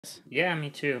Yeah,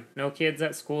 me too. No kids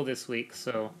at school this week,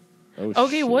 so. Oh,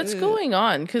 Okay, shit. what's going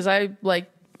on? Because I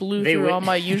blew They through wi- all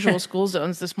my usual school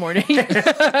zones this morning.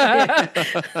 Yeah,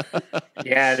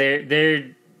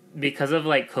 they're because of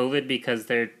COVID, because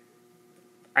they're,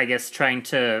 I guess, trying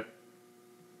to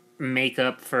make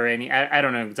up for any. I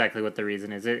don't know exactly what the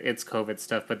reason is. It's COVID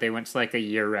stuff, but they went to a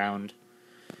year round.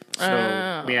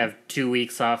 So we have 2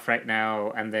 weeks off right now,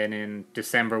 and then in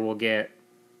December we'll get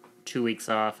 2 weeks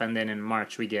off, and then in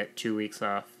March we get 2 weeks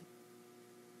off.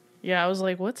 Yeah, I was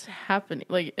like, what's happening?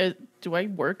 Do I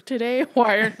work today?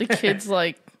 Why aren't the kids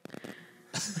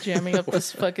jamming up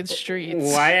this fucking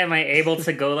streets? Why am I able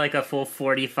to go a full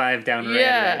 45 down red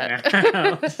Yeah. right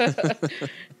now?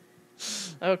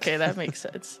 Okay, that makes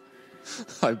sense.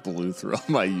 I blew through all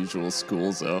my usual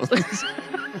school zones.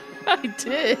 I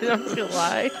did. I'm not gonna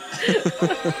lie.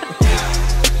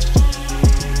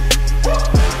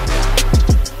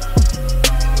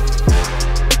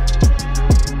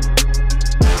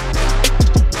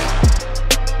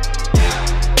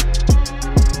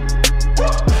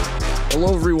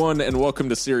 Hello, everyone, and welcome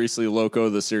to Seriously Loco,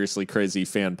 the Seriously Crazy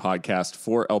fan podcast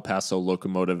for El Paso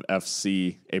Locomotive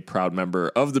FC, a proud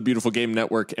member of the Beautiful Game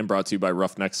Network, and brought to you by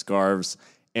Roughneck Scarves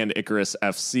and Icarus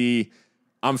FC.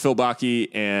 I'm Phil Bakke,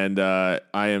 and I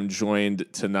am joined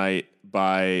tonight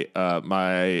by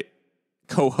my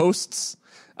co-hosts.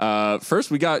 First,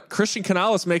 we got Christian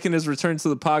Canales making his return to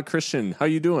the pod. Christian, how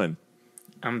you doing?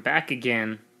 I'm back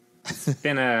again. It's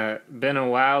been a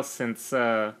while since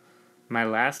my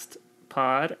last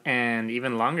pod, and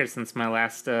even longer since my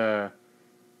last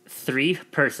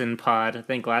 3-person pod. I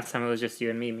think last time it was just you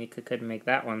and me. Mika couldn't make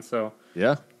that one, so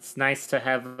Yeah. it's nice to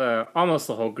have almost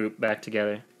the whole group back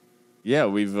together. Yeah,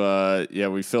 we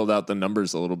filled out the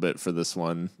numbers a little bit for this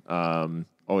one.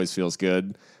 Always feels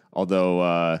good,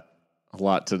 although a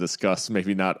lot to discuss.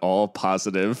 Maybe not all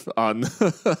positive on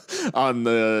on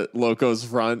the Locos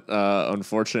front,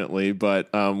 unfortunately. But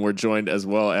we're joined, as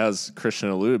well as Christian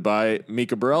alluded, by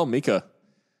Mika Burrell. Mika,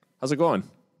 how's it going?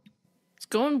 It's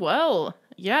going well.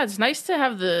 Yeah, it's nice to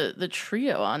have the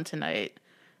trio on tonight.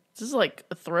 This is like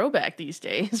a throwback these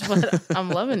days, but I'm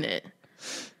loving it.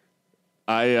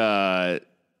 I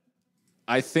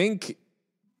think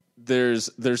there's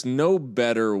no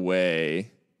better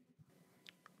way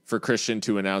for Christian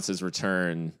to announce his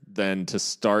return than to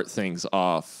start things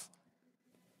off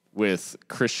with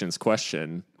Christian's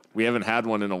question. We haven't had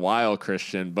one in a while,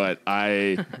 Christian, but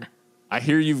I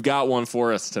hear you've got one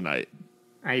for us tonight.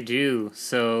 I do.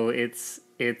 So it's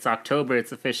October.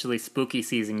 It's officially spooky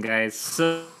season, guys.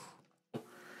 So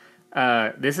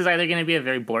this is either going to be a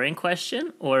very boring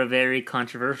question or a very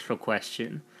controversial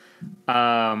question.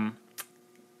 Well,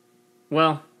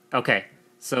 okay.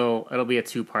 So it'll be a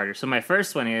two-parter. So my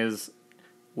first one is,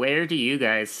 where do you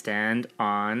guys stand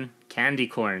on candy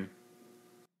corn?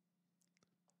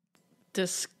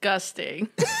 Disgusting.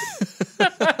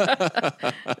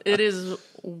 It is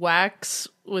wax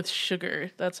with sugar.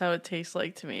 That's how it tastes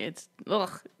like to me. It's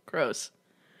gross.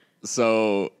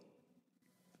 So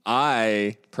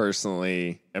I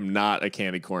personally am not a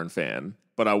candy corn fan,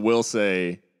 but I will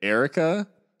say Erica,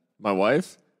 my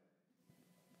wife,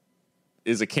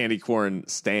 is a candy corn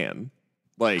stan.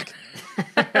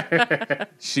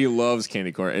 She loves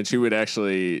candy corn, and she would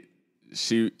actually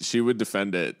she would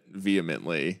defend it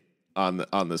vehemently on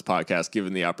this podcast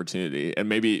given the opportunity. And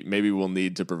maybe we'll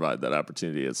need to provide that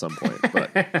opportunity at some point.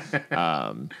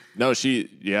 But no, she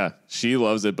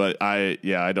loves it, but I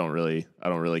don't really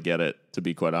get it, to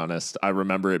be quite honest. I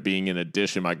remember it being in a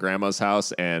dish in my grandma's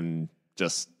house and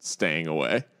just staying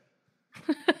away.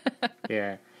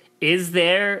 Yeah. Is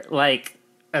there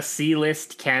a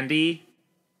C-list candy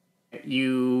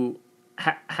you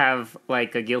have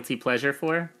a guilty pleasure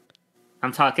for?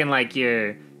 I'm talking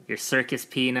your circus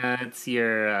peanuts,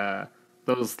 your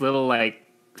those little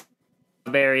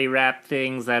berry wrap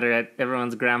things that are at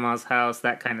everyone's grandma's house,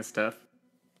 that kind of stuff.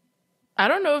 I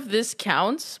don't know if this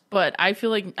counts, but I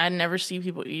feel like I never see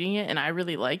people eating it, and I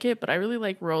really like it. But I really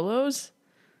like Rolos.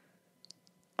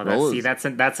 See, that's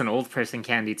an old person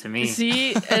candy to me.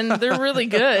 See, and they're really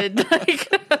good.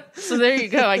 So there you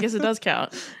go. I guess it does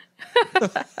count.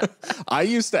 I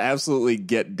used to absolutely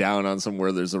get down on some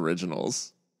Werther's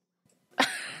Originals.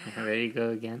 There you go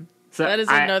again. So that is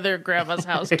another grandma's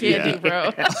house candy,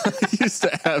 bro. I used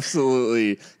to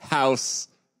absolutely house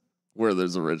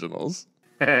Werther's Originals.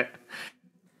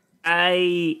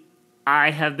 I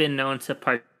have been known to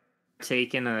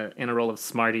partake in a roll of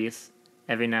Smarties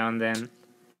every now and then.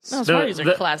 No, Smarties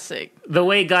are classic. The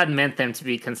way God meant them to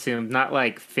be consumed, not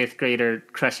like fifth grader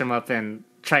crush them up and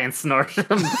try and snort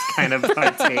them, kind of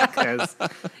partake, because,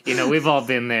 we've all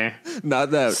been there. Not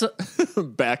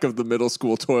that back of the middle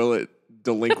school toilet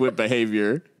delinquent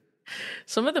behavior.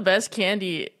 Some of the best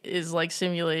candy is like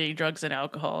simulating drugs and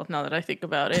alcohol, now that I think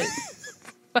about it.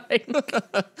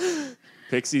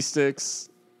 Pixie Sticks.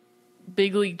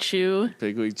 Big League Chew.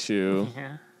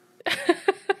 Yeah.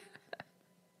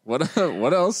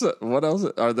 What else?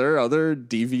 Are there other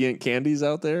deviant candies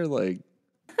out there? Like,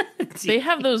 they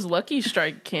have those Lucky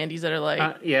Strike candies that are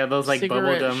like those like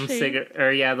bubblegum cigarette,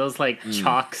 or those like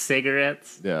chalk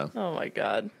cigarettes. Yeah. Oh my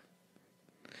god.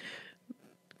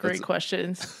 Great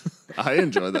questions. I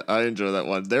enjoy that. I enjoy that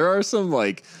one. There are some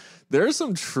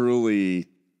truly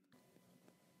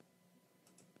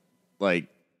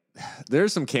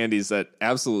there's some candies that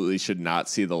absolutely should not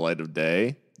see the light of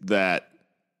day that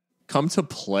come to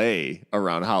play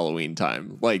around Halloween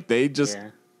time. Like they just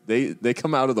they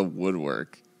come out of the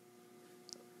woodwork.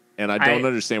 And I don't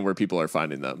understand where people are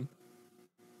finding them.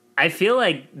 I feel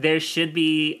like there should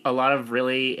be a lot of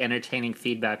really entertaining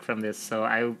feedback from this. So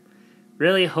I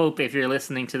really hope if you're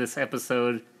listening to this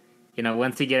episode,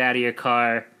 once you get out of your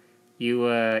car,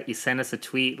 you send us a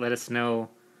tweet, let us know,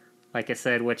 like I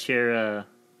said, what your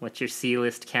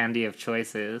C-list candy of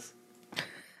choice is.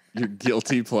 Your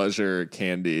guilty pleasure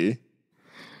candy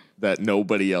that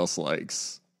nobody else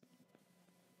likes.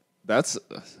 I'm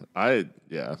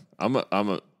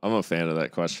a fan of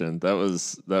that question. That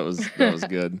was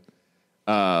good.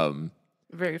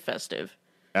 Very festive.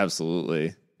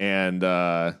 Absolutely. And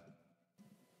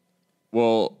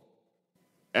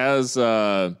as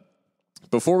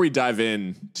before we dive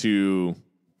into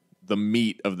the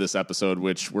meat of this episode,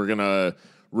 which we're gonna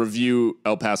review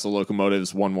El Paso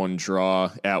Locomotive's 1-1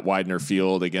 draw at Widener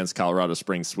Field against Colorado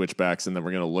Springs Switchbacks, and then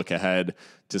we're going to look ahead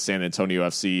to San Antonio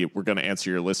FC. We're going to answer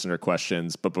your listener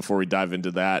questions, but before we dive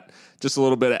into that, just a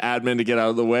little bit of admin to get out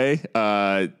of the way.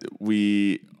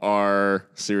 We are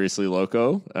Seriously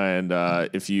Loco, and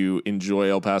if you enjoy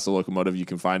El Paso Locomotive, you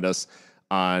can find us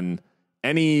on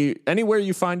anywhere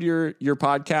you find your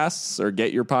podcasts or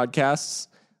get your podcasts.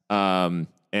 And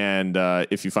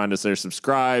if you find us there,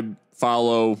 subscribe,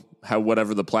 follow,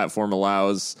 whatever the platform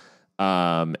allows.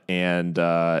 And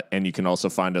you can also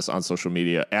find us on social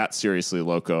media at Seriously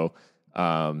Loco.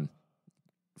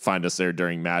 Find us there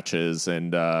during matches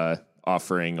and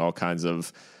offering all kinds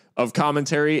of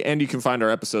commentary. And you can find our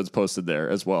episodes posted there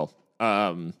as well.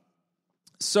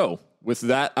 So with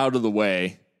that out of the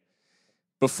way,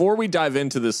 before we dive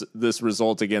into this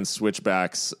result against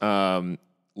Switchbacks,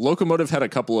 Locomotive had a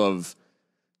couple of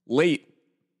late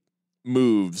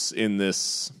moves in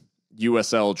this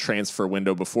USL transfer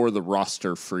window before the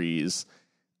roster freeze.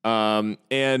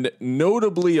 And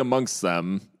notably amongst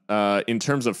them, in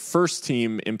terms of first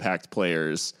team impact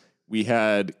players, we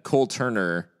had Cole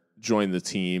Turner join the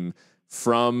team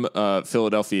from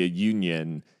Philadelphia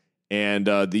Union. And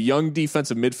the young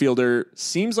defensive midfielder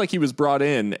seems like he was brought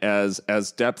in as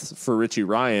depth for Richie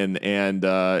Ryan, and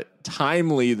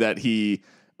timely that he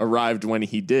arrived when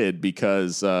he did,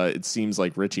 because it seems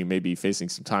like Richie may be facing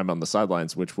some time on the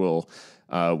sidelines, which we'll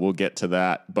get to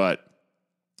that. But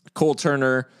Cole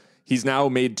Turner, he's now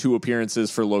made 2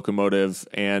 appearances for Locomotive,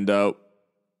 and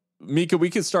Mika, we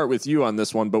could start with you on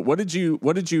this one. But what did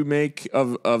you make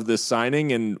of this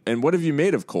signing, and what have you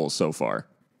made of Cole so far?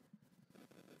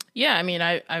 Yeah, I mean,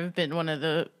 I've been one of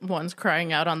the ones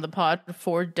crying out on the pod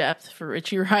for depth for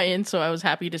Richie Ryan, so I was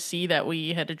happy to see that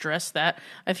we had addressed that.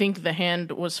 I think the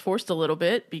hand was forced a little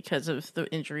bit because of the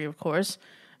injury, of course.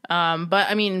 But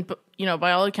I mean,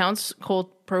 by all accounts, Cole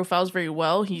profiles very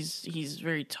well. He's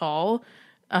very tall,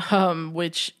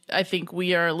 which I think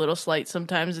we are a little slight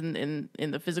sometimes in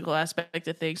the physical aspect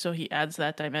of things, so he adds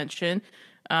that dimension.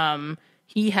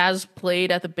 He has played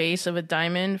at the base of a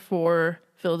diamond for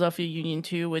Philadelphia Union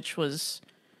 2, which was,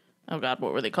 oh God,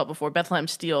 what were they called before? Bethlehem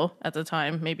Steel at the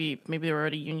time. Maybe they were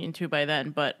already Union 2 by then,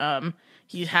 but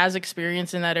he has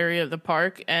experience in that area of the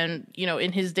park, and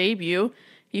in his debut,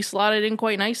 he slotted in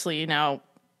quite nicely. Now,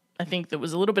 I think there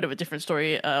was a little bit of a different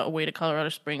story away to Colorado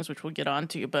Springs, which we'll get on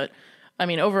to, but I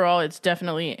mean, overall, it's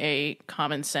definitely a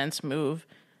common sense move,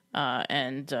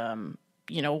 and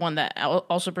one that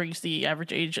also brings the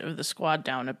average age of the squad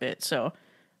down a bit, so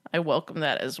I welcome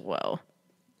that as well.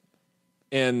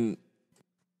 And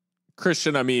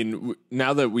Christian, I mean,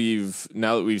 now that we've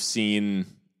seen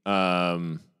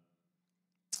Cole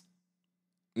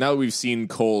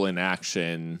in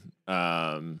action,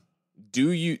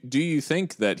 do you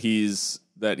think that he's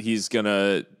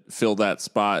gonna fill that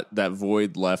spot, that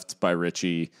void left by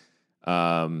Richie,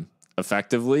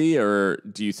 effectively, or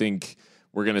do you think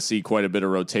we're going to see quite a bit of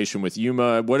rotation with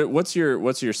Yuma. What's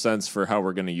your sense for how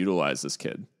we're going to utilize this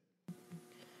kid?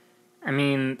 I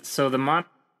mean, so the Mon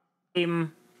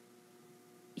game,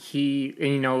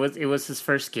 it was his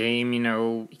first game.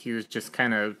 He was just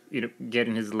kind of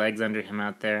getting his legs under him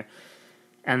out there,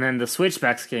 and then the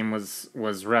Switchbacks game was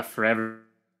rough for everyone.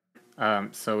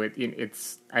 So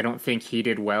it's I don't think he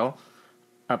did well,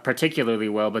 particularly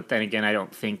well. But then again, I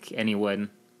don't think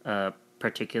anyone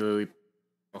particularly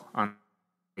on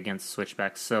against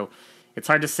Switchbacks. So it's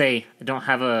hard to say. I don't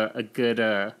have a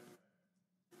good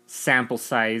sample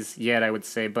size yet, I would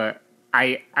say, but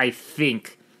I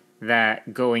think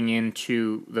that going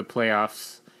into the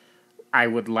playoffs, I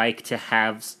would like to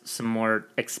have some more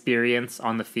experience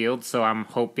on the field. So I'm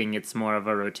hoping it's more of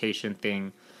a rotation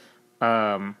thing.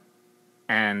 And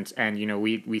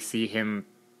we see him,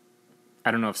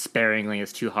 I don't know if sparingly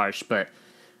is too harsh, but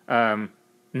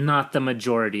not the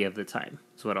majority of the time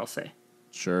is what I'll say.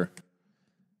 Sure.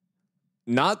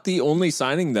 Not the only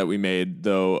signing that we made,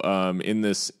 though, in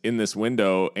this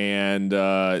window, and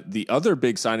the other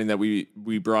big signing that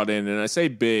we brought in, and I say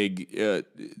big,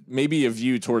 maybe a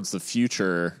view towards the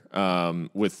future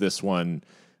with this one,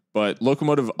 but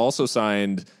Locomotive also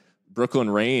signed Brooklyn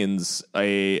Raines,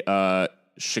 a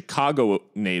Chicago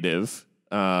native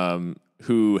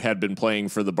who had been playing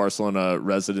for the Barcelona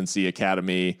Residency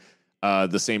Academy,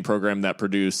 the same program that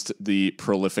produced the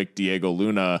prolific Diego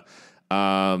Luna.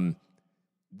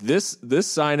 This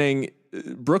signing,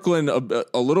 Brooklyn,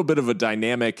 a little bit of a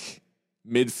dynamic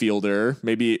midfielder,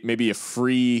 maybe a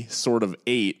free sort of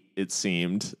 8, it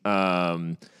seemed.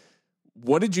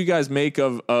 What did you guys make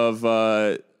of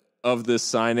this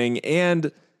signing?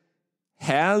 And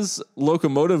has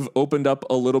Locomotive opened up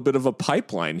a little bit of a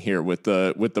pipeline here with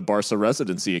the Barca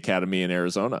Residency Academy in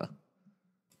Arizona?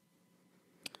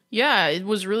 Yeah, it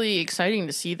was really exciting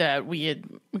to see that we had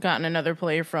gotten another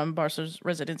player from Barca's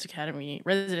Residency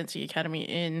Academy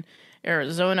in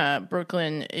Arizona.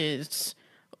 Brooklyn is,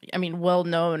 well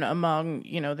known among,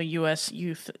 the U.S.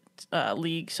 youth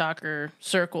league soccer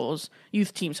circles,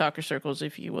 youth team soccer circles,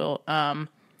 if you will.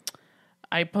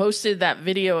 I posted that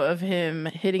video of him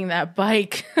hitting that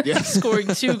bike, scoring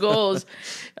 2 goals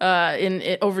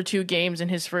in over 2 games in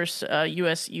his first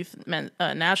U.S. youth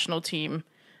national team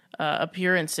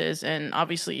appearances, and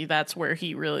obviously that's where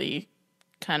he really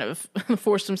kind of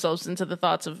forced himself into the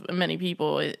thoughts of many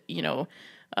people,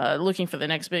 looking for the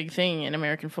next big thing in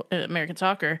American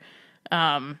soccer.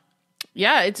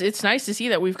 It's nice to see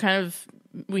that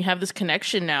we have this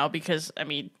connection now, because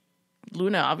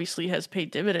Luna obviously has paid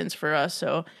dividends for us.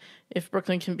 So if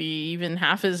Brooklyn can be even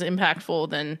half as impactful,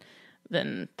 then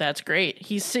that's great.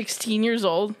 He's 16 years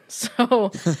old,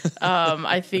 so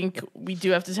I think we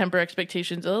do have to temper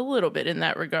expectations a little bit in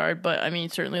that regard. But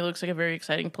it certainly looks like a very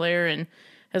exciting player, and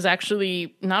has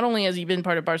actually, not only has he been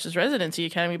part of Barca's Residency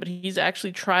Academy, but he's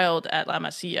actually trialed at La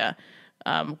Masia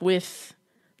with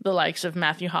the likes of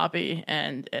Matthew Hoppe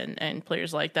and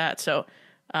players like that. So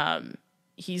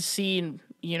he's seen,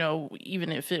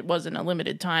 even if it wasn't a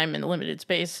limited time in a limited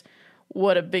space,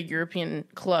 what a big European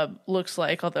club looks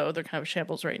like, although they're kind of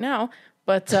shambles right now.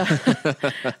 But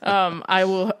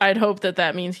I'd hope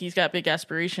that means he's got big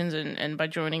aspirations, and by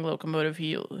joining Locomotive,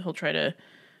 he'll try to,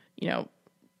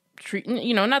 treat,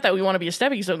 not that we want to be a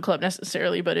stepping stone club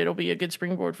necessarily, but it'll be a good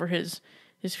springboard for his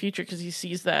future, because he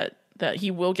sees that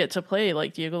he will get to play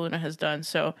like Diego Luna has done.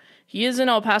 So he is in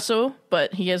El Paso,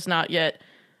 but he has not yet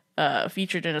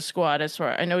featured in a squad. As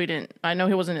far I know,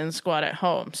 he wasn't in the squad at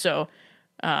home. So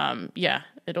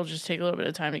it'll just take a little bit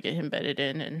of time to get him bedded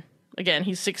in. And again,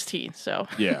 he's 16, so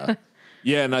yeah.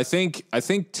 And I think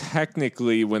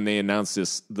technically when they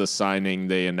announced the signing,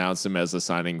 they announced him as a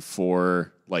signing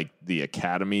for like the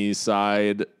academy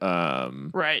side,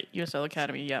 right? USL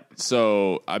Academy, yep.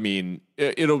 So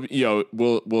it'll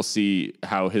we'll see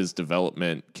how his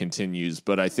development continues,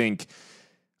 but I think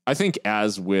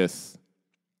as with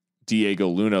Diego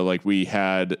Luna, like we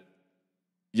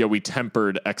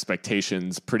tempered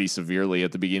expectations pretty severely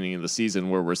at the beginning of the season,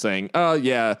 where we're saying, oh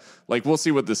yeah, like we'll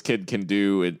see what this kid can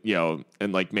do,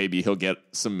 and like maybe he'll get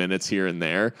some minutes here and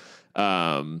there.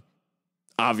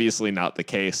 Obviously not the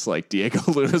case. Like Diego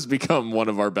Luna's become one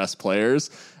of our best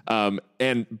players,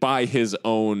 and by his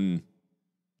own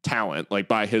talent, like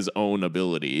by his own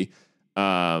ability.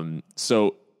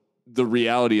 So the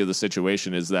reality of the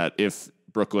situation is that if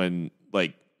Brooklyn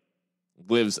like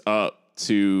lives up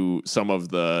to some of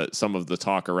the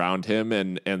talk around him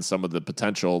and some of the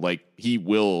potential, like he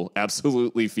will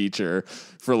absolutely feature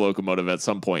for Locomotive at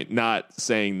some point. Not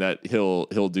saying that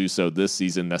he'll do so this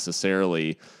season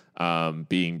necessarily,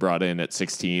 being brought in at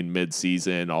 16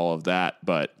 mid-season, all of that,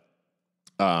 but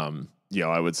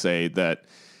I would say that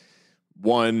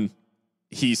one,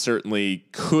 he certainly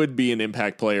could be an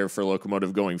impact player for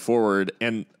Locomotive going forward.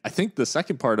 And I think the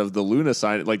second part of the Luna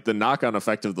signing, like the knock-on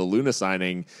effect of the Luna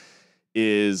signing,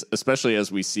 is especially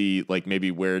as we see like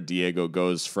maybe where Diego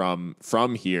goes from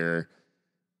here,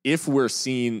 if we're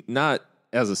seen not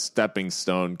as a stepping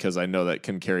stone, because I know that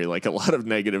can carry like a lot of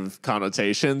negative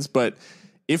connotations, but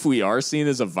if we are seen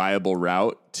as a viable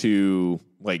route to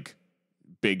like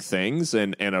big things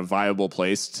and a viable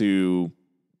place to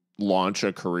launch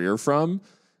a career from,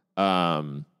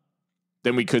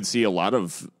 then we could see a lot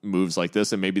of moves like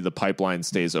this, and maybe the pipeline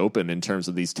stays open in terms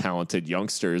of these talented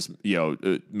youngsters,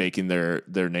 making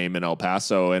their name in El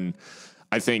Paso. And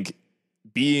I think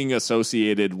being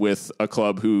associated with a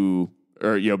club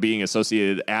being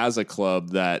associated as a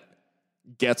club that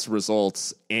gets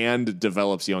results and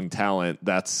develops young talent,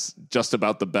 that's just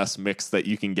about the best mix that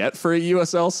you can get for a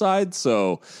USL side.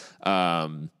 So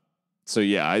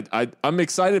yeah, I'm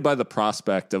excited by the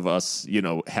prospect of us,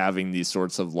 having these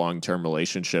sorts of long-term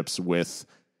relationships with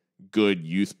good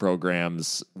youth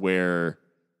programs where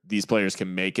these players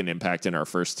can make an impact in our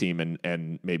first team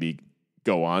and maybe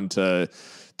go on to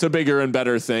bigger and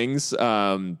better things,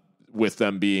 with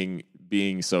them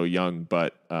being so young.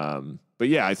 But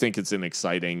yeah, I think it's an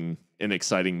exciting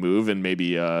move, and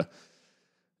maybe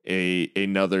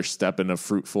another step in a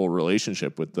fruitful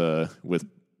relationship with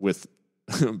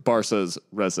Barca's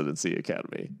residency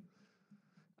academy.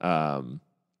 But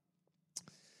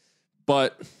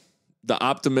the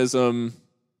optimism,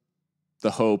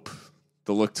 the hope,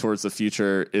 the look towards the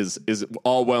future is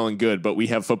all well and good, but we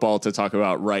have football to talk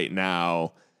about right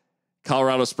now.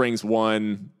 Colorado Springs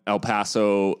won, El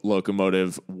Paso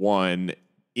Locomotive won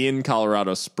in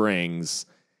Colorado Springs.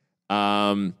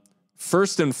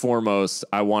 First and foremost,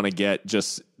 I want to get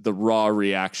just the raw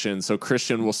reaction. So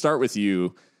Christian, we'll start with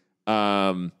you.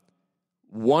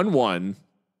 1-1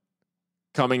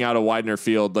 coming out of Widener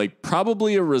Field, like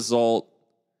probably a result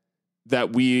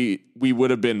that we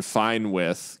would have been fine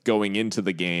with going into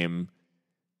the game,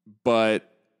 but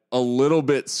a little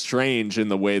bit strange in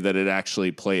the way that it actually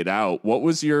played out. What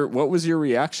was your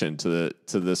reaction to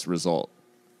this result?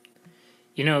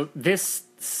 This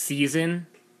season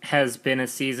has been a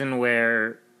season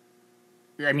where,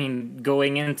 I mean,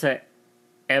 going into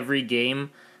every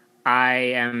game, I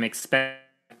am expecting,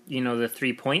 the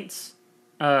 3 points.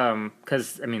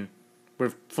 Because, I mean,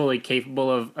 we're fully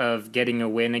capable of getting a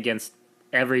win against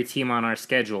every team on our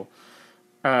schedule.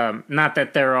 Not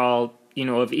that they're all,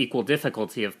 of equal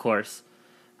difficulty, of course.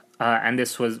 And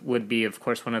this would be, of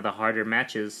course, one of the harder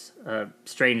matches.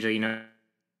 Strangely,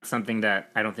 something that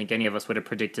I don't think any of us would have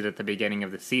predicted at the beginning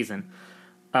of the season.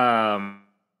 But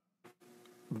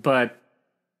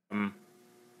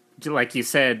like you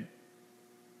said,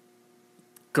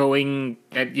 going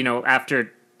at,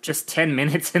 after just 10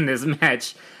 minutes in this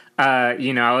match, I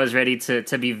was ready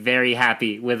to be very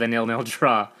happy with a 0-0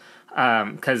 draw.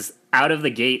 Because out of the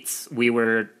gates, we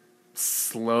were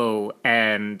slow,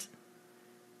 and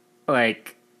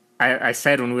like I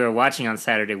said when we were watching on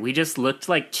Saturday, we just looked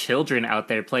like children out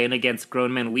there playing against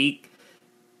grown men. We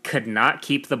could not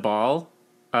keep the ball.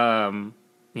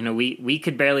 We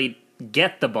could barely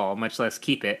get the ball, much less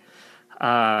keep it.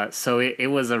 So it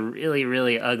was a really,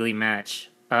 really ugly match.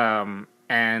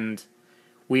 And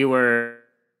we were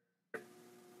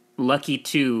lucky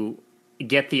to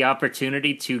get the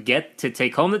opportunity to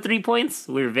take home the 3 points.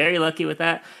 We were very lucky with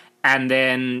that. And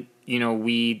then,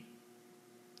 the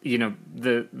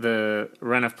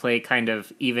run of play kind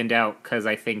of evened out, because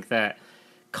I think that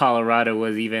Colorado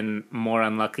was even more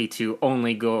unlucky to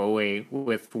only go away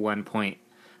with 1 point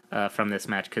from this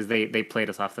match, because they played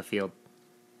us off the field.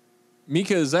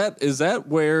 Mika, is that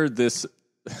where this,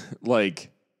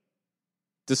 like,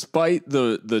 despite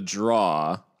the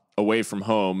draw away from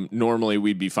home, normally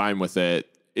we'd be fine with it.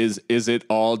 Is it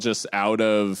all just out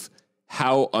of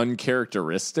how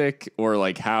uncharacteristic or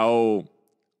like how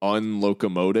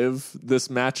unlocomotive this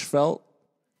match felt?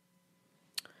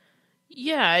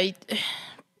 Yeah,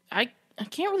 I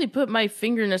can't really put my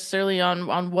finger necessarily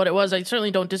on what it was. I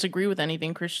certainly don't disagree with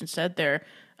anything Christian said there.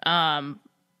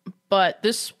 But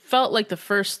this felt like the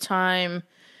first time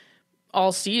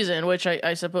all season, which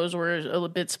I suppose we're a little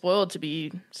bit spoiled to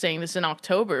be saying this in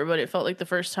October, but it felt like the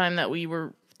first time that we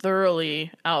were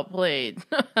thoroughly outplayed.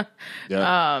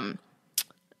 Yeah.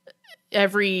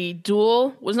 Every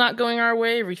duel was not going our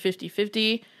way, every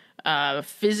 50-50.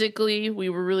 Physically, we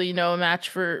were really no match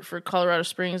for Colorado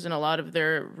Springs and a lot of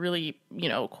their really,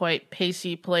 quite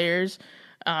pacey players.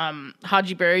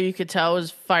 Haji Berry, you could tell,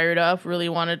 was fired up, really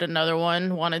wanted another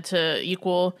one, wanted to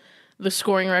equal the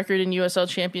scoring record in USL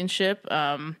Championship.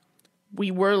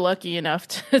 we were lucky enough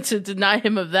to deny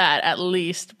him of that at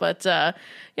least. But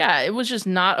yeah, it was just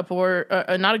not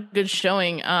a good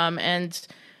showing. And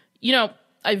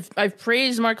I've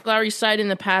praised Mark Lowry's side in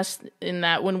the past in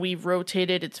that when we've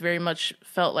rotated, it's very much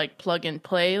felt like plug and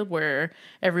play where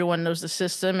everyone knows the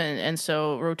system, and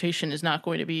so rotation is not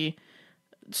going to be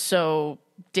so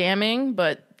damning,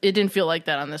 but it didn't feel like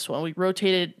that on this one. We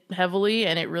rotated heavily,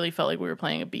 and it really felt like we were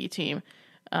playing a B team.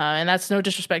 And that's no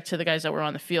disrespect to the guys that were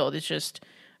on the field. It's just,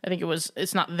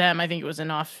 it's not them. I think it was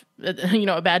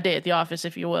a bad day at the office,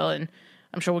 if you will. And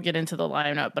I'm sure we'll get into the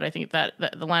lineup, but I think that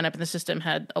the lineup and the system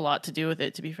had a lot to do with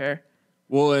it, to be fair.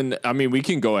 Well, and I mean, we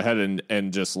can go ahead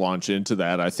and just launch into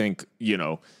that. I think,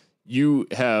 you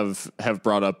have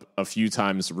brought up a few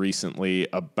times recently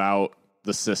about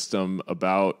the system,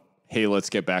 about, hey, let's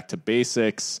get back to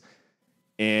basics.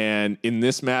 And in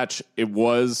this match, it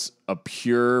was a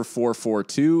pure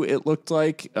 4-4-2. It looked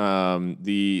like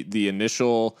the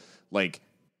initial, like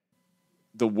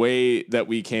the way that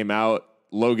we came out,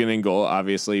 Logan in goal,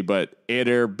 obviously, but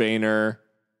Eder, Boehner,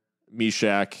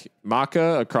 Mishak,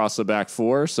 Maka across the back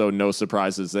four. So no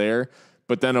surprises there.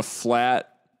 But then a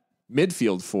flat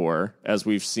midfield four, as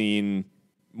we've seen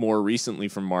more recently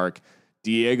from Mark.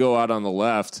 Diego out on the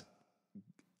left.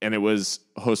 And it was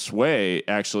Josue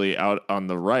actually out on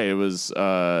the right. It was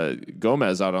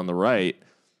Gomez out on the right.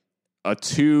 A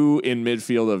two in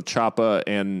midfield of Chapa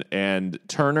and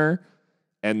Turner,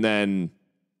 and then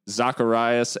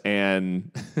Zacharias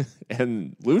and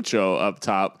Lucho up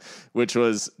top, which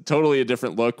was totally a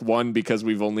different look. One, because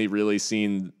we've only really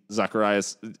seen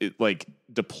Zacharias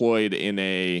deployed in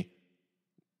a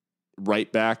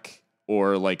right back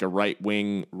or like a right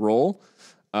wing role.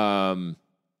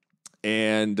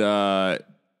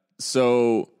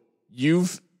 So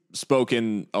you've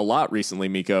spoken a lot recently,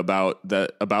 Mika, about the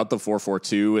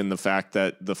 4-4-2 and the fact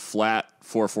that the flat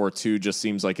 4-4-2 just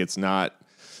seems like it's not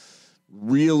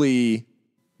really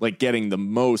like getting the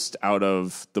most out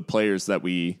of the players that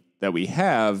we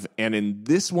have. And in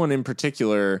this one in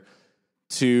particular,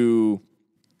 to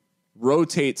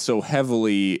rotate so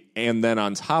heavily and then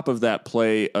on top of that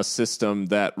play a system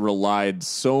that relied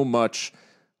so much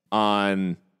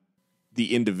on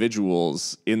the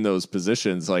individuals in those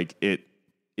positions, like it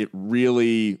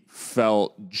really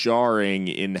felt jarring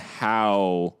in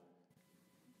how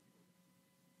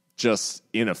just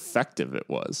ineffective it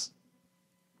was.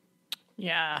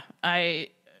 Yeah,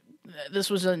 this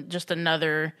was just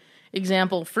another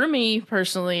example for me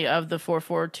personally of the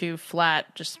 4-4-2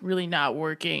 flat just really not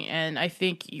working. And I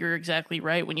think you're exactly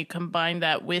right. When you combine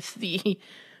that with the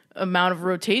amount of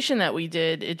rotation that we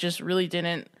did, it just really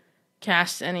didn't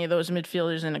cast any of those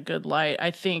midfielders in a good light.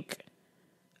 I think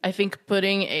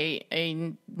putting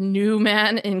a new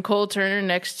man in Cole Turner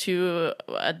next to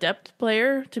a depth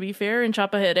player, to be fair, in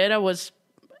Chapa Herrera was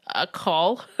a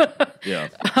call. Yeah.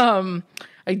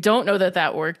 I don't know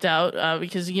that worked out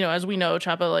because, as we know,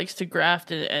 Chapa likes to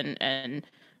graft and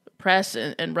press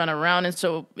and run around. And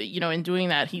so, in doing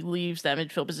that, he leaves that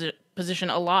midfield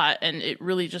position a lot. And it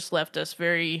really just left us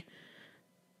very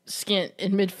skint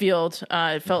in midfield.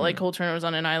 It felt like Cole Turner was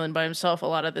on an island by himself a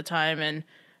lot of the time.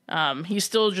 And he's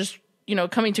still just,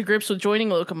 coming to grips with joining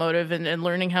Locomotive and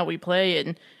learning how we play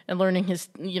and learning his,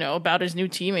 about his new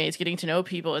teammates, getting to know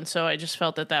people. And so I just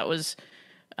felt that was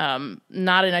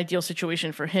not an ideal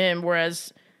situation for him.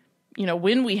 Whereas,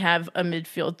 when we have a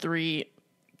midfield three,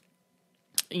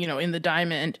 in the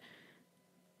diamond,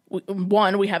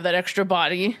 one, we have that extra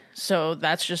body. So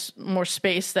that's just more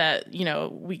space that,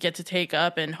 we get to take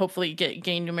up and hopefully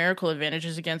gain numerical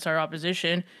advantages against our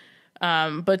opposition.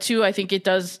 But two, I think it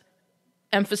does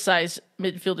emphasize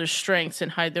midfielders' strengths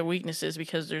and hide their weaknesses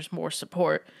because there's more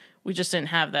support. We just didn't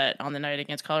have that on the night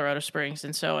against Colorado Springs.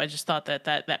 And so I just thought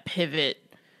that pivot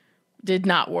did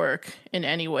not work in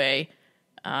any way.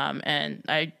 And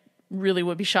I really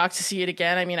would be shocked to see it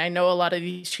again. I mean, I know a lot of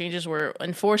these changes were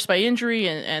enforced by injury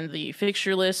and the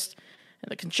fixture list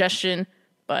and the congestion,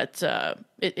 but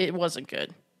it wasn't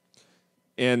good.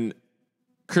 And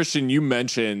Christian, you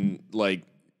mentioned like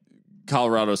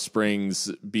Colorado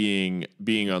Springs being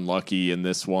unlucky in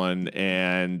this one,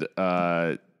 and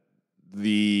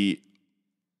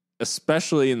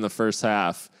especially in the first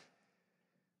half,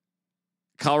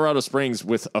 Colorado Springs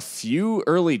with a few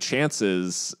early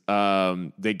chances.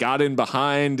 They got in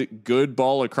behind, good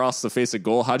ball across the face of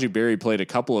goal. Haji Berry played a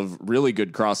couple of really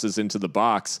good crosses into the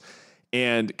box,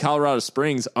 and Colorado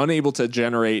Springs unable to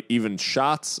generate even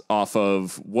shots off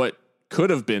of what could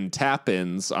have been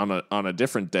tap-ins on a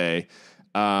different day.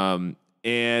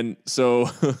 And so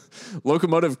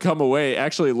Locomotive come away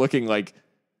actually looking like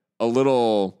a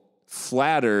little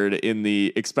flattered in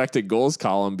the expected goals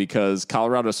column because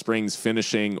Colorado Springs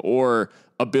finishing or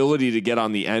ability to get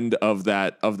on the end of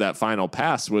that final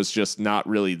pass was just not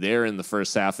really there in the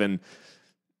first half, and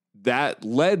that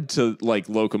led to like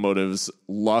Locomotive's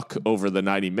luck over the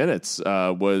 90 minutes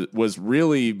was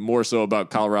really more so about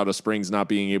Colorado Springs not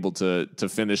being able to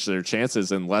finish their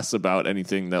chances and less about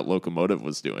anything that Locomotive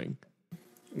was doing.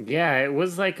 Yeah, it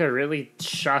was like a really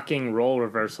shocking role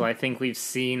reversal. I think we've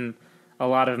seen a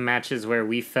lot of matches where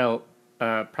we felt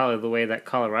probably the way that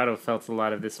Colorado felt a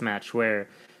lot of this match where,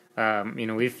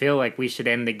 we feel like we should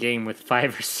end the game with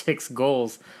 5 or 6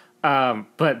 goals.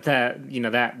 But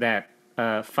that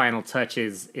final touch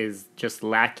is just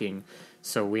lacking.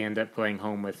 So we end up going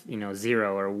home with,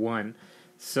 0 or 1.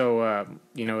 So,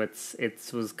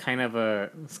 it was kind of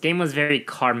this game was very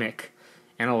karmic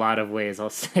in a lot of ways, I'll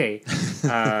say.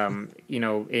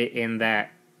 In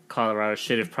that Colorado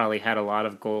should have probably had a lot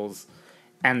of goals.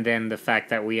 And then the fact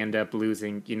that we end up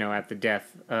losing, at the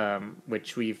death,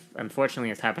 which unfortunately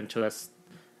has happened to us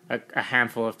a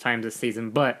handful of times this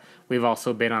season, but we've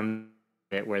also been on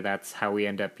it where that's how we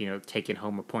end up, taking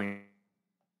home a point.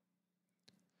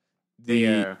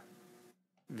 The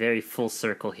very full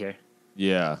circle here.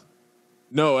 Yeah.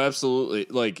 No, absolutely.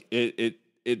 Like it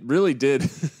really did.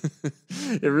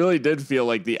 It really did feel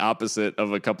like the opposite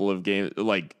of a couple of games.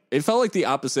 Like it felt like the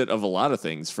opposite of a lot of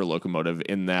things for Locomotive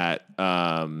in that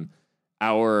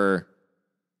our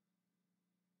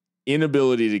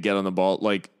inability to get on the ball,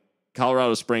 like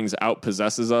Colorado Springs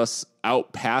outpasses us.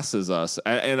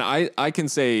 And I can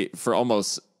say for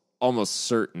almost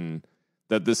certain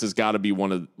that this has got to be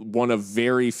one of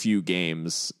very few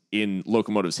games in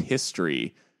Locomotive's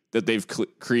history that they've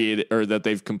created or that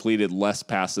they've completed less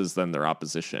passes than their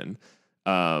opposition.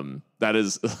 That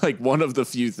is like one of the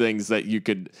few things that you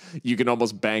can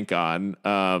almost bank on.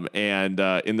 And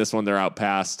in this one, they're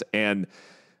outpassed. And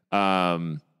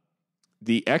the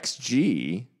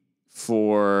XG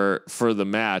for the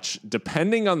match,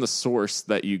 depending on the source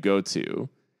that you go to,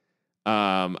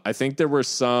 I think there were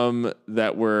some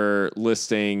that were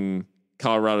listing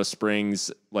Colorado Springs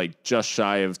like just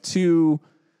shy of 2,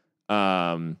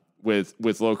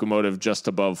 with Locomotive just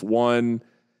above 1.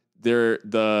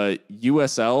 The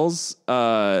USL's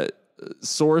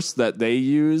source that they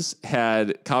use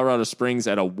had Colorado Springs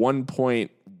at a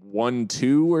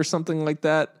 1.12 or something like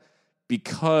that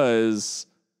because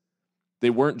they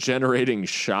weren't generating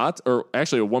shots, or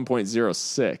actually a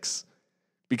 1.06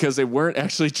 because they weren't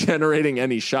actually generating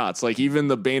any shots. Like even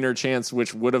the Boehner chance,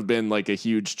 which would have been like a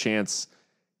huge chance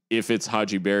if it's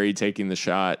Haji Berry taking the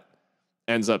shot,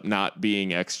 ends up not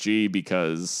being XG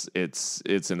because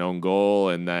it's an own goal.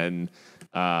 And then,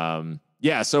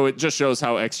 so it just shows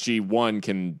how XG1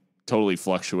 can totally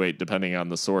fluctuate depending on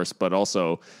the source, but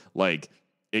also like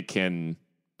it can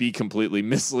be completely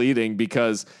misleading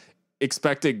because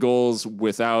expected goals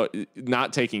without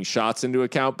not taking shots into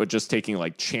account, but just taking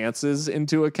like chances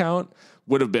into account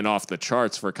would have been off the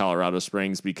charts for Colorado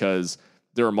Springs because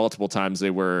there were multiple times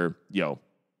they were,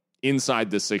 inside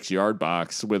the 6-yard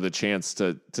box with a chance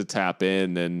to tap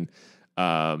in and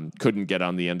couldn't get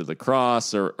on the end of the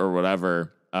cross or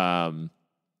whatever. But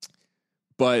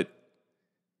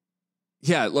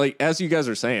yeah, like as you guys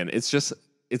are saying, it's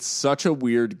such a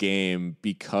weird game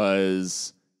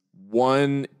because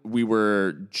one, we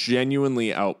were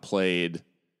genuinely outplayed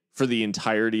for the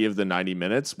entirety of the 90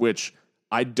 minutes, which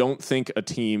I don't think a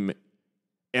team,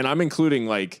 and I'm including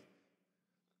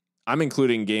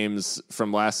games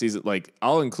from last season. Like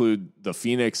I'll include the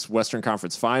Phoenix Western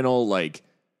Conference Final. Like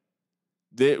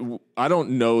I don't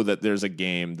know that there's a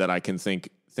game that I can think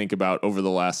about over the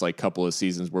last like couple of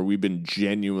seasons where we've been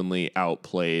genuinely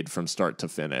outplayed from start to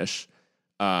finish.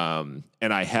 And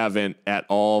I haven't at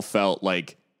all felt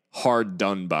like hard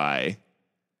done by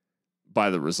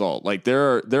the result. Like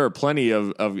there are plenty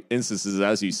of instances,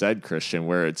 as you said, Christian,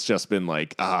 where it's just been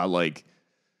like,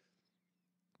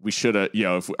 we should have,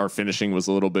 if our finishing was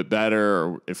a little bit better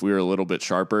or if we were a little bit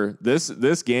sharper. This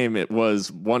game, it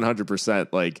was 100%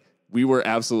 like we were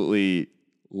absolutely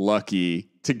lucky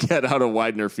to get out of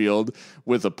Widener Field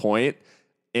with a point.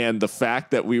 And the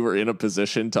fact that we were in a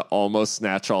position to almost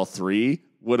snatch all 3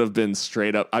 would have been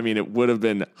straight up. I mean, it would have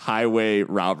been highway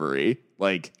robbery,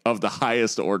 like of the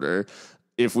highest order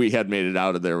if we had made it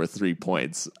out of there with 3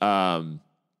 points. The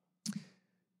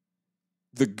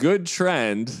good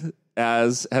trend,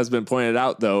 as has been pointed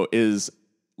out, though, is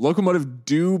Locomotive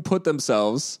do put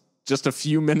themselves just a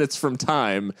few minutes from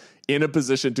time in a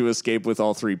position to escape with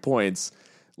all 3 points.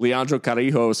 Leandro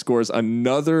Carrijo scores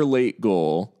another late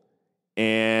goal,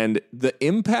 and the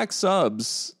impact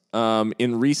subs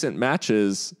in recent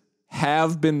matches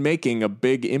have been making a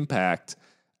big impact.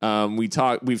 We've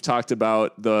talked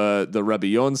about the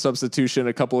Rebellon substitution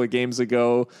a couple of games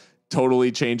ago,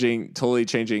 totally changing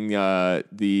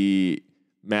the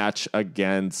match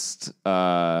against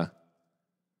who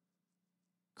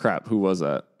was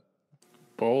that?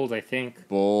 Bold, I think.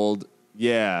 Bold,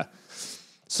 yeah.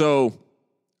 So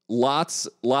lots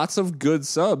of good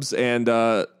subs, and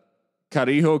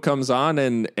Carrillo comes on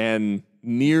and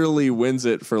nearly wins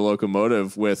it for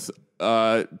Locomotive with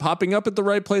popping up at the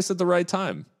right place at the right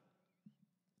time.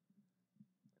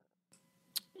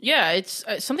 Yeah, it's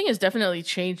something has definitely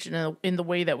changed in the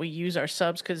way that we use our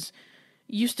subs, because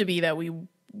it used to be that we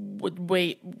would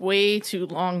wait way too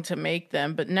long to make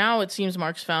them, but now it seems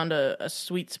Mark's found a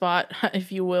sweet spot,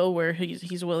 if you will, where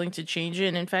he's willing to change it.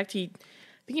 And in fact, I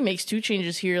think he makes 2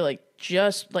 changes here,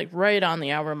 just right on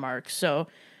the hour mark. So,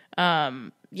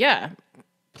 yeah,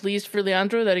 pleased for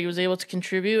Leandro that he was able to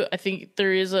contribute. I think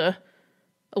there is a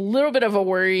little bit of a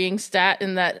worrying stat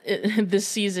in that this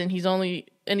season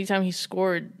anytime he's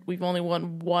scored, we've only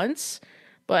won once.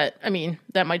 But I mean,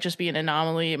 that might just be an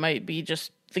anomaly. It might be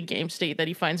just the game state that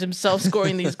he finds himself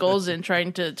scoring these goals and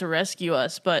trying to rescue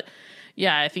us. But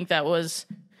yeah, I think that was,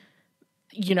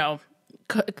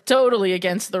 totally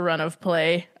against the run of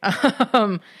play.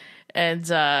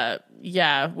 And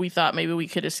yeah, we thought maybe we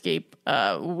could escape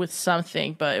with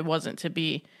something, but it wasn't to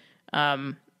be.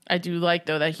 I do like,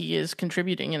 though, that he is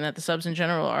contributing and that the subs in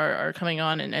general are coming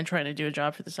on and trying to do a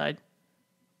job for the side.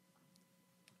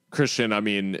 Christian, I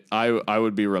mean, I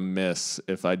would be remiss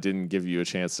if I didn't give you a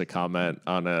chance to comment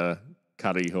on a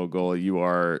Carrillo goal. You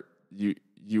are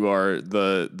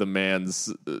the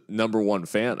man's number one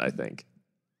fan, I think.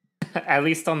 At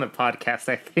least on the podcast,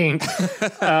 I think.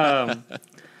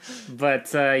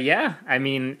 But yeah, I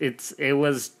mean, it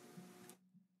was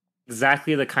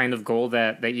exactly the kind of goal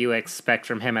that you expect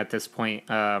from him at this point.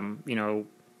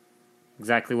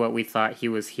 Exactly what we thought he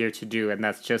was here to do, and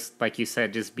that's just like you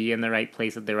said, just be in the right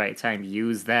place at the right time.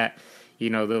 Use that,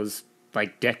 those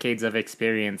decades of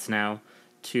experience now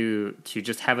to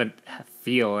just have a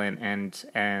feel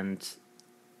and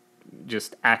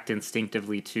just act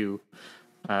instinctively to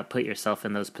put yourself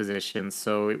in those positions.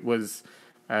 So it was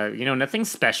nothing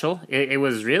special. It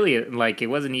was really it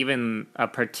wasn't even a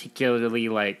particularly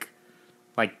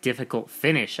difficult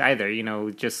finish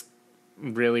either. Just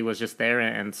really was just there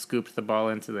and scooped the ball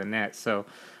into the net. So,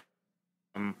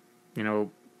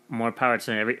 more power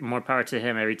to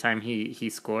him every time he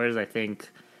scores. I think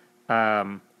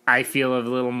I feel a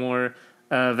little more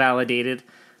validated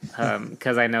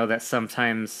because I know that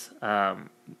sometimes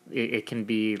it can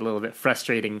be a little bit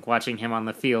frustrating watching him on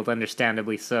the field,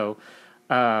 understandably so,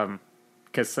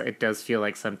 because it does feel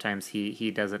like sometimes he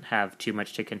doesn't have too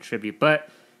much to contribute, but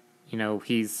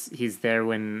he's there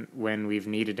when we've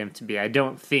needed him to be. I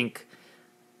don't think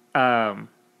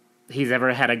he's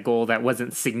ever had a goal that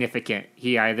wasn't significant.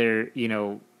 He either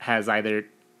has either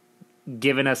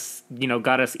given us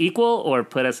got us equal or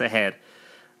put us ahead.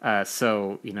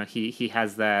 So he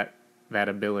has that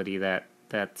ability that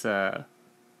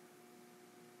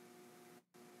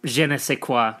je ne sais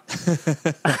quoi.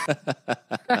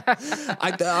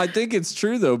 I think it's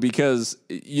true though, because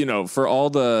for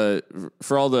all the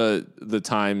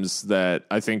times that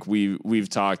I think we've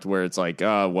talked where it's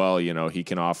he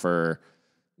can offer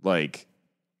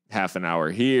half an hour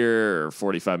here or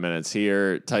 45 minutes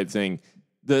here type thing.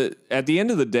 At the end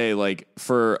of the day,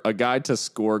 for a guy to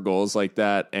score goals like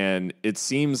that, and it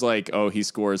seems he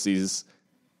scores these.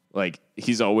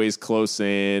 He's always close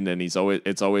in, and it's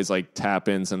always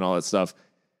tap-ins and all that stuff.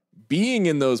 Being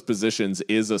in those positions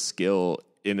is a skill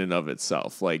in and of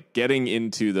itself. Getting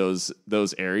into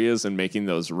those areas and making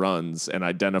those runs and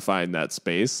identifying that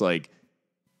space,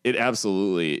 it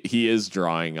absolutely, he is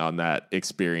drawing on that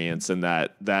experience and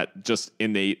that just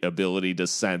innate ability to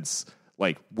sense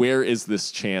where is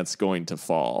this chance going to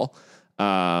fall.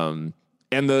 And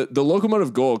the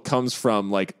Locomotive goal comes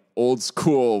from old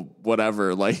school,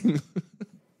 whatever, I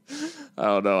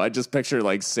don't know. I just picture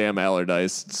Sam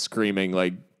Allardyce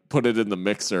screaming, put it in the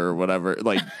mixer or whatever.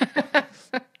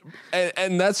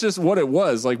 And that's just what it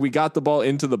was. We got the ball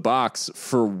into the box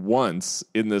for once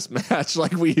in this match.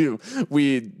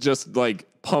 We just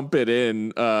pump it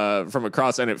in from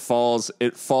across, and it falls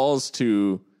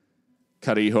to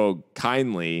Carrillo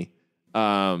kindly.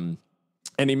 And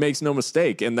he makes no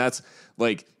mistake. And that's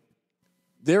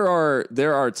there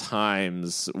are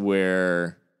times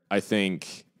where I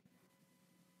think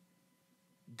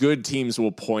good teams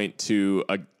will point to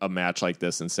a match like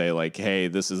this and say hey,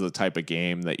 this is the type of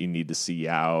game that you need to see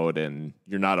out, and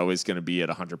you're not always going to be at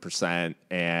 100%.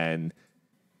 And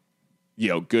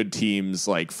good teams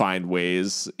like find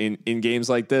ways in games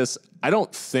like this. I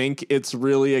don't think it's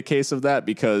really a case of that,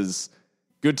 because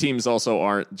good teams also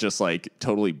aren't just like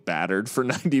totally battered for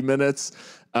 90 minutes.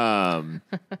 But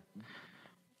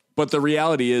the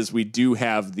reality is we do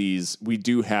have these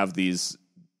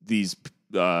these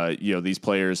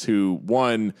players who,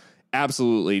 one,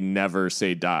 absolutely never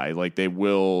say die. Like, they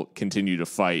will continue to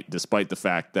fight despite the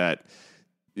fact that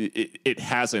it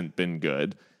hasn't been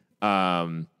good.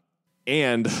 And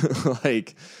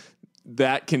like,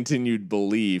 that continued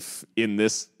belief in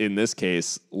this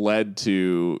case led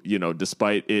to,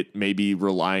 despite it maybe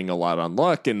relying a lot on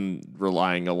luck and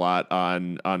relying a lot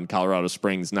on Colorado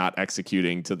Springs not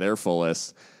executing to their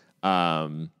fullest,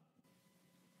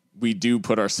 we do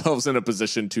put ourselves in a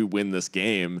position to win this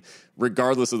game,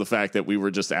 regardless of the fact that we were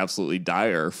just absolutely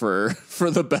dire for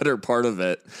the better part of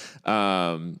it.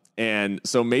 And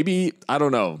so maybe, I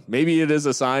don't know, maybe it is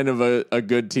a sign of a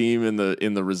good team in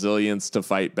the resilience to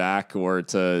fight back or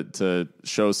to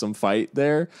show some fight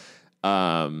there.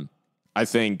 I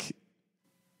think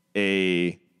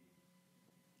I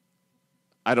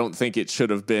don't think it should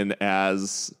have been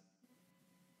as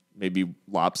maybe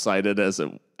lopsided as it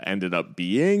ended up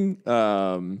being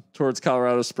towards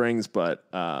Colorado Springs, but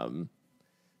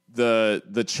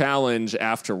the challenge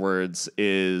afterwards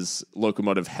is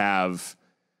Locomotive have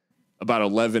about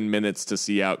 11 minutes to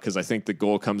see out, because I think the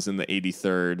goal comes in the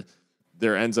 83rd.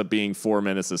 There ends up being 4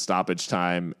 minutes of stoppage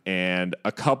time, and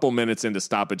a couple minutes into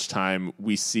stoppage time,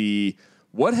 we see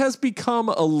what has become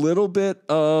a little bit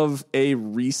of a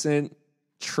recent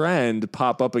trend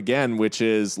pop up again, which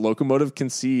is Locomotive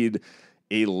concede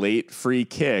a late free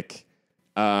kick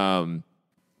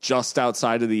just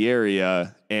outside of the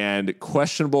area, and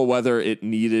questionable whether it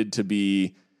needed to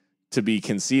be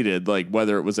conceded, like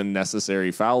whether it was a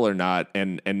necessary foul or not,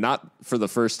 and not for the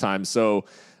first time. So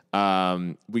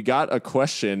we got a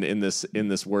question in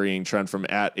this worrying trend from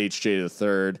 @HJ the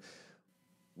third.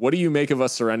 What do you make of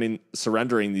us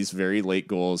surrendering these very late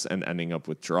goals and ending up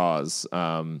with draws?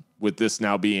 With this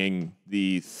now being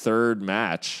the third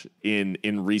match in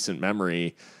recent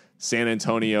memory, San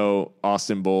Antonio,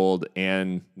 Austin Bold,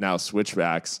 and now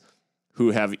Switchbacks,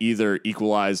 who have either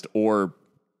equalized or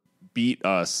beat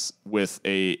us with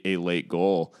a late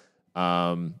goal.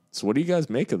 So what do you guys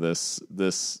make of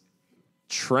this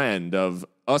trend of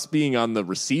us being on the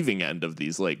receiving end of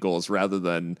these late goals rather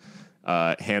than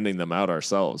handing them out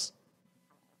ourselves?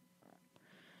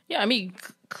 Yeah, I mean,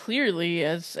 clearly,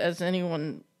 as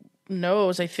anyone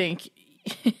knows, I think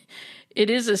it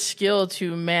is a skill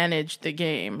to manage the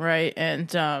game, right?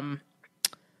 And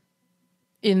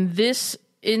in this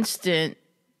instant,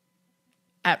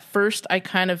 at first, I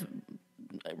kind of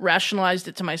rationalized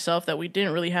it to myself that we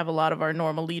didn't really have a lot of our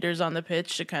normal leaders on the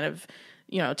pitch to kind of,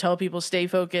 tell people stay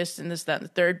focused and this, that, and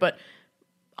the third. But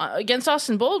against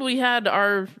Austin Bold, we had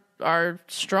our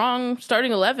strong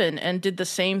starting 11 and did the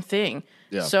same thing.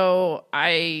 Yeah. So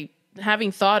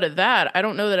having thought of that, I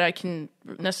don't know that I can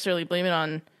necessarily blame it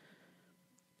on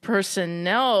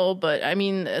personnel, but I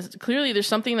mean, clearly there's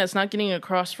something that's not getting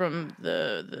across from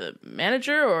the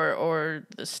manager or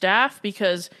the staff,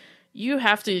 because you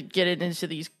have to get it into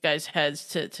these guys' heads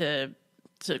to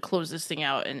close this thing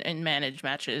out and manage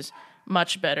matches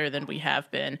much better than we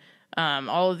have been.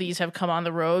 All of these have come on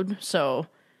the road, so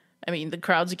I mean, the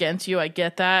crowd's against you. I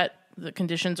get that. The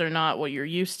conditions are not what you're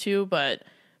used to, but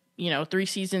 3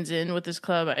 seasons in with this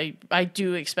club, I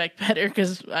do expect better,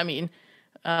 because I mean,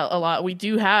 we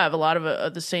do have a lot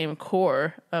of the same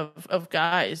core of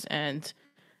guys, and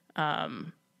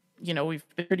we've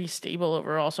been pretty stable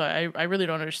overall. So I really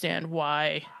don't understand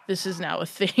why this is now a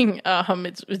thing.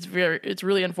 It's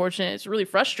really unfortunate. It's really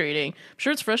frustrating. I'm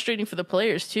sure it's frustrating for the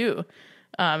players too,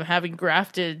 having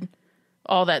grafted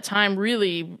all that time,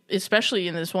 really, especially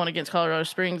in this one against Colorado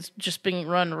Springs, just being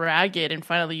run ragged, and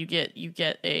finally you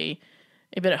get a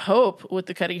bit of hope with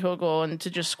the Carijo goal, and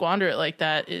to just squander it like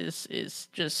that is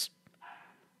just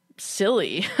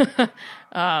silly.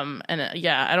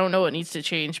 I don't know what needs to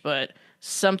change, but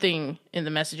something in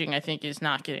the messaging I think is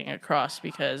not getting across,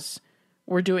 because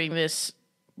we're doing this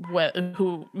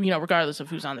regardless of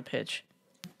who's on the pitch.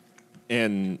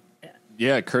 And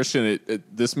yeah, Christian,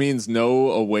 this means no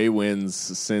away wins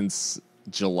since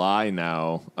July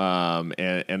now,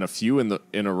 and a few in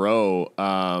a row.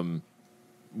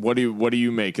 What do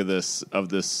you make of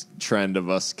this trend of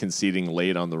us conceding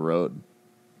late on the road?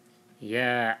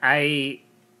 Yeah,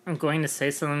 I'm going to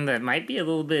say something that might be a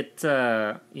little bit,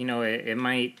 it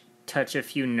might touch a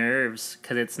few nerves,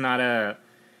 because it's not a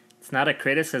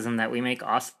criticism that we make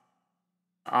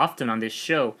often on this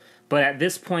show. But at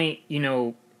this point,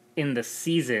 in the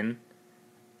season,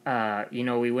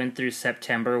 We went through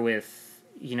September with,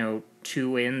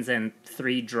 2 wins and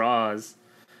 3 draws.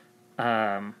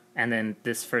 And then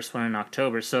this first one in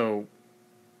October. So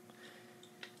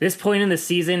this point in the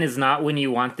season is not when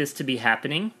you want this to be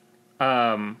happening.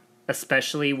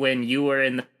 Especially when you were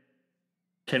in the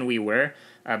and we were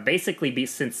basically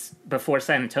since before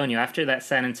San Antonio. After that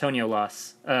San Antonio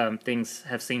loss, things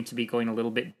have seemed to be going a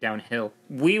little bit downhill.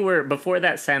 We were before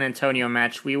that San Antonio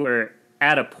match. We were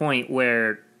at a point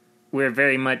where it was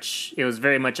very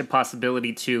much a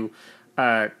possibility to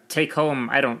take home.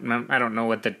 I don't know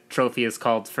what the trophy is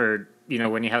called for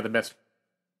when you have the best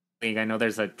league. I know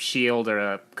there's a shield or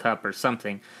a cup or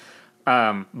something.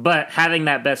 But having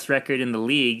that best record in the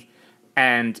league.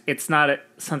 And it's not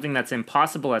something that's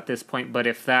impossible at this point, but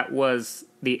if that was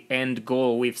the end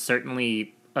goal, we've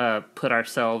certainly put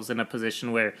ourselves in a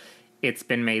position where it's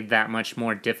been made that much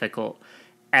more difficult.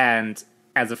 And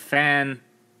as a fan,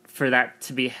 for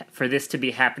this to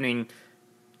be happening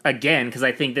again, because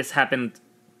I think this happened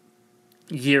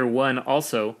year one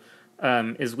also,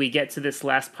 is we get to this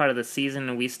last part of the season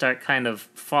and we start kind of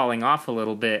falling off a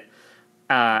little bit,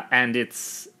 and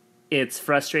it's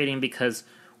frustrating because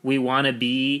we want to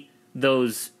be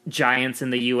those giants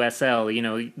in the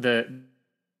USL,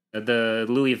 the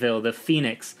Louisville, the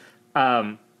Phoenix.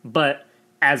 But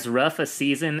as rough a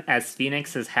season as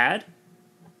Phoenix has had,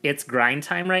 it's grind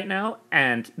time right now,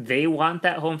 and they want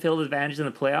that home field advantage in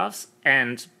the playoffs.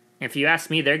 And if you ask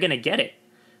me, they're going to get it.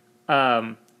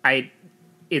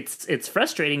 It's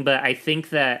frustrating, but I think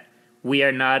that we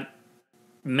are not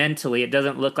mentally. It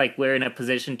doesn't look like we're in a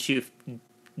position to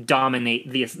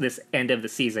dominate this end of the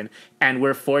season, and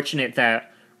we're fortunate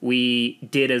that we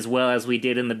did as well as we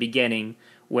did in the beginning,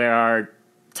 where our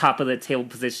top of the table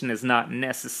position is not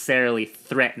necessarily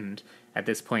threatened at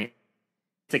this point.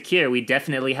 Secure, we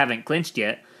definitely haven't clinched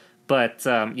yet, but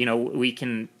we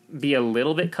can be a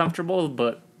little bit comfortable.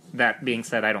 But that being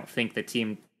said, I don't think the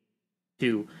team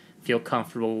to feel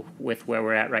comfortable with where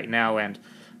we're at right now, and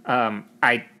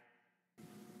I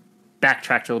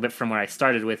backtracked a little bit from where I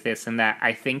started with this, and that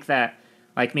I think that,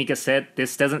 like Mika said,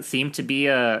 this doesn't seem to be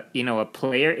a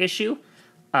player issue.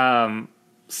 Some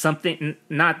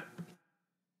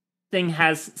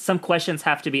questions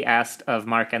have to be asked of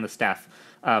Mark and the staff.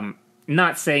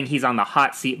 Not saying he's on the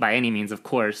hot seat by any means, of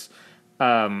course,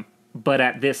 but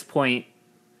at this point,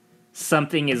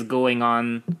 something is going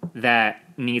on that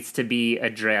needs to be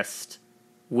addressed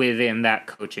within that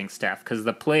coaching staff, because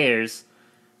the players,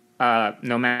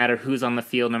 no matter who's on the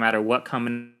field, no matter what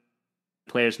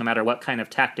players, no matter what kind of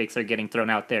tactics are getting thrown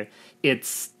out there,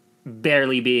 it's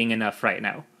barely being enough right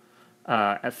now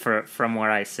from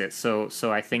where I sit. So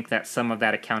I think that some of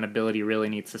that accountability really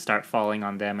needs to start falling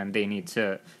on them, and they need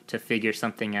to figure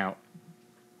something out.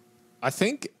 I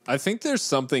think there's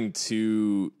something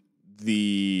to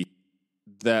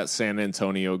that San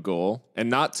Antonio goal, and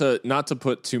not to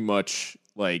put too much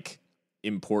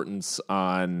importance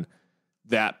on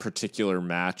that particular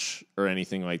match or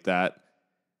anything like that,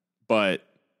 but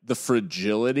the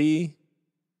fragility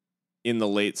in the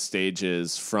late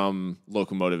stages from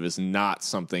Lokomotiv is not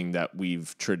something that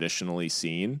we've traditionally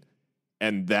seen.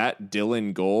 And that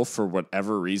Dylan goal, for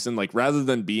whatever reason, rather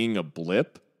than being a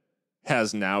blip,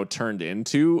 has now turned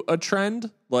into a trend.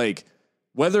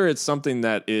 Whether it's something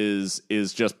that is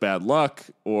just bad luck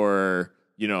or,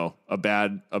 a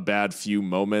bad few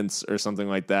moments or something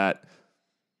like that,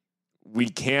 we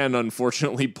can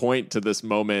unfortunately point to this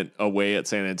moment away at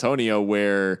San Antonio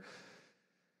where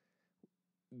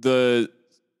the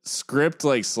script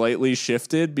slightly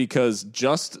shifted, because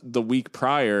just the week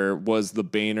prior was the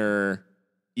Boehner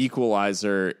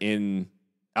equalizer in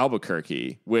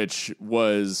Albuquerque, which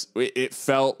it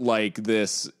felt like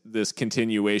this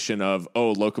continuation of,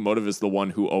 Lokomotiv is the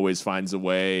one who always finds a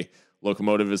way.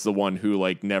 Lokomotiv is the one who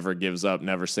never gives up,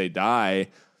 never say die.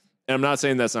 And I'm not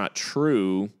saying that's not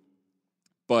true,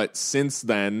 but since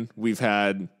then we've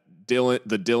had the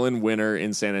Dylan winner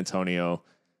in San Antonio,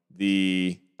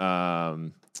 the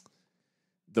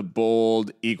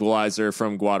bold equalizer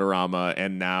from Guadarrama,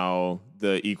 and now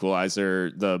the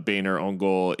equalizer, the Boehner own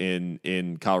goal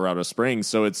in Colorado Springs.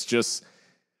 So it's just,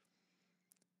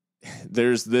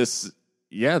 there's this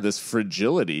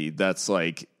fragility that's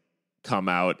come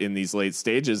out in these late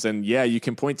stages. And you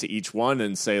can point to each one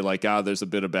and say there's a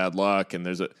bit of bad luck, and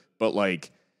but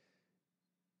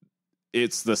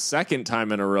it's the second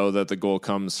time in a row that the goal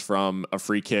comes from a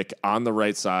free kick on the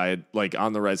right side,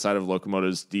 on the right side of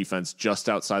Lokomotiv's defense, just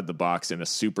outside the box in a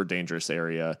super dangerous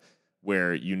area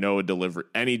where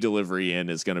any delivery in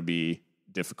is going to be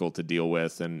difficult to deal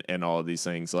with, and all of these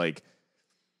things.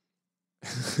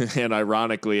 And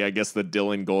ironically, I guess the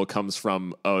Dylan goal comes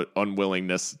from a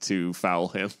unwillingness to foul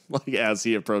him, like as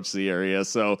he approached the area.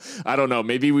 So I don't know.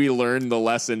 Maybe we learned the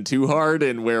lesson too hard,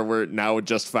 and where we're now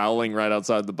just fouling right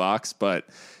outside the box. But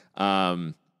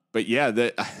yeah,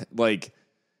 that like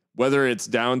whether it's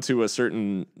down to a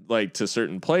certain to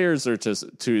certain players or just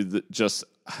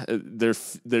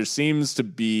there seems to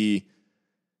be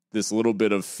this little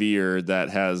bit of fear that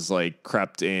has like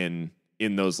crept in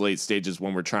those late stages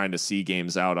when we're trying to see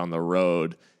games out on the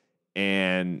road.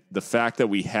 And the fact that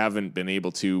we haven't been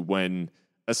able to, when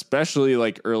especially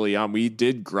like early on, we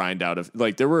did grind out of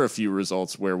like, there were a few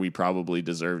results where we probably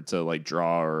deserved to like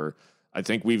draw, or I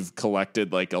think we've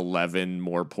collected like 11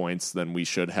 more points than we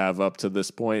should have up to this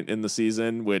point in the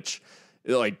season, which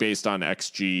like based on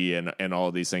XG and all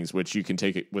of these things, which you can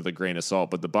take it with a grain of salt.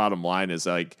 But the bottom line is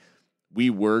like, we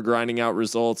were grinding out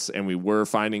results and we were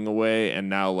finding a way. And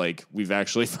now like we've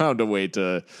actually found a way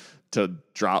to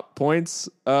drop points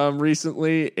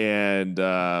recently. And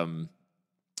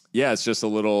yeah, it's just a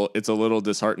little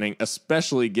disheartening,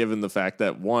 especially given the fact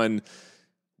that one,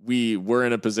 we were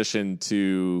in a position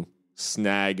to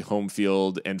snag home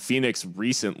field, and Phoenix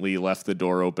recently left the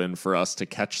door open for us to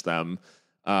catch them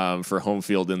for home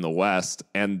field in the West.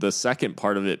 And the second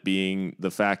part of it being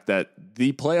the fact that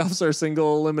the playoffs are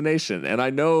single elimination. And I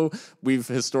know we've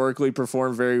historically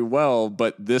performed very well,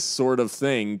 but this sort of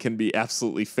thing can be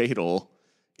absolutely fatal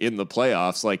in the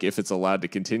playoffs, like if it's allowed to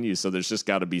continue. So there's just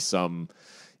got to be some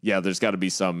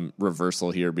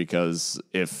reversal here, because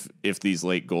if these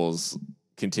late goals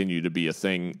continue to be a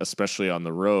thing, especially on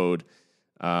the road,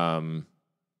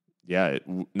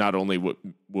 not only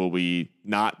will we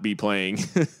not be playing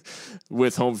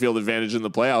with home field advantage in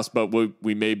the playoffs, but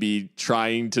we may be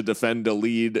trying to defend a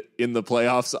lead in the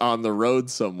playoffs on the road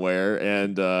somewhere,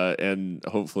 and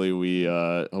hopefully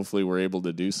we're able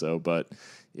to do so. But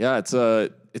yeah, it's a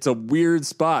weird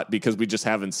spot because we just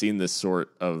haven't seen this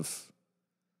sort of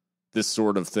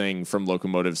thing from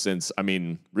Locomotive since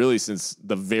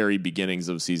the very beginnings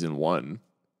of season 1.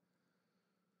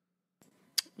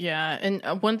 Yeah,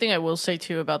 and one thing I will say,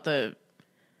 too, about the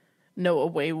no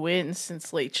away wins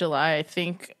since late July, I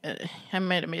think I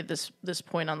might have made this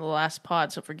point on the last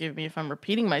pod, so forgive me if I'm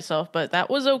repeating myself, but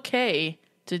that was okay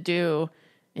to do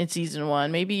in season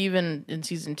 1, maybe even in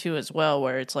season 2 as well,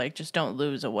 where it's like, just don't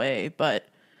lose away. But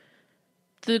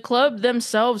the club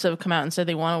themselves have come out and said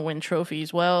they want to win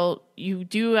trophies. Well, you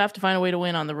do have to find a way to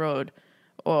win on the road,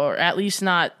 or at least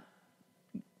not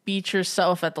beat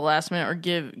yourself at the last minute or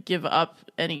give up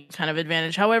any kind of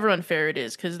advantage, however unfair it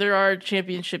is, because there are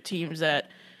championship teams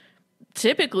that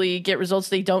typically get results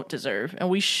they don't deserve, and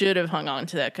we should have hung on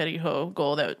to that Carijo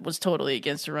goal that was totally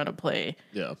against the run of play.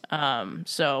 Yeah.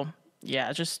 So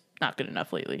yeah, just not good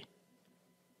enough lately.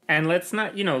 And let's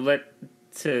not,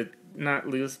 not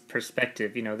lose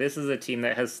perspective. This is a team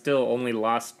that has still only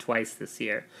lost twice this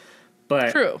year,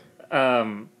 but true.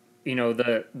 The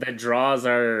draws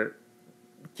are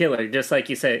killer. Just like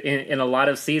you said, in a lot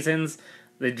of seasons,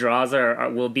 the draws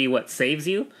will be what saves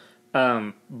you.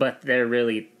 But they're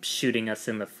really shooting us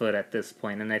in the foot at this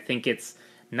point. And I think it's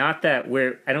not that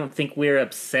I don't think we're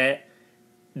upset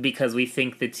because we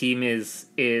think the team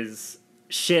is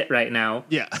shit right now.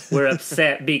 Yeah. We're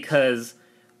upset because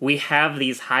we have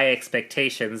these high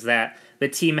expectations that the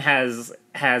team has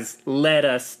led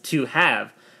us to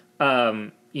have.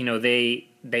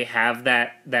 They have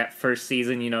that first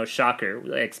season,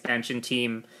 shocker, expansion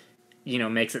team,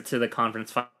 makes it to the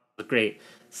conference final. Great.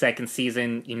 Second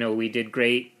season, we did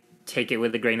great. Take it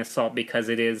with a grain of salt because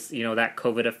it is, that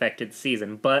COVID affected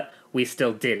season, but we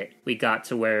still did it. We got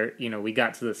to where, we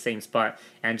got to the same spot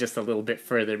and just a little bit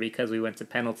further because we went to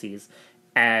penalties.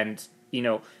 And,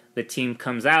 the team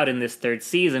comes out in this third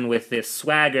season with this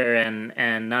swagger,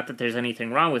 and not that there's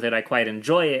anything wrong with it. I quite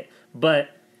enjoy it,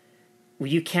 but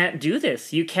you can't do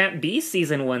this. You can't be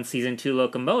season 1, season 2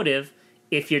 Locomotive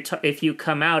if you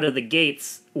come out of the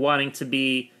gates wanting to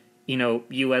be,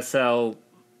 USL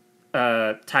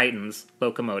Titans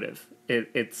Locomotive.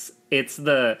 It's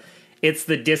the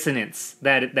dissonance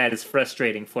that is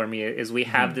frustrating for me. Is we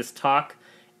have this talk,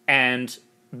 and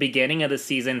beginning of the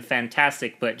season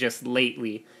fantastic, but just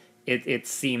lately it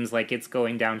seems like it's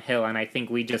going downhill, and I think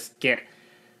we just get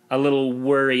a little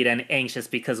worried and anxious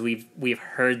because we've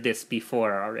heard this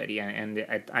before already, and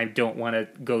I don't want to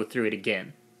go through it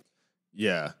again.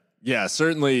 Yeah,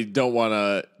 certainly don't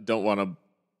want to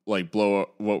like blow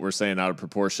what we're saying out of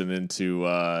proportion into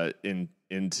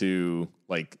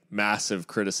like massive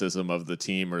criticism of the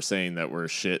team or saying that we're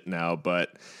shit now,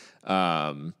 but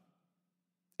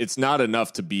it's not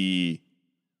enough to be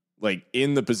like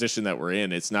in the position that we're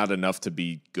in. It's not enough to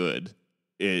be good.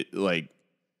 it like,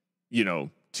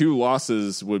 2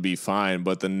 losses would be fine,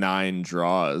 but the 9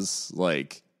 draws,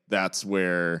 like that's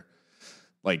where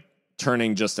like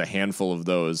turning just a handful of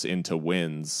those into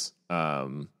wins.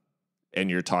 And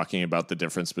you're talking about the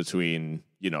difference between,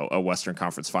 a Western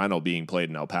Conference final being played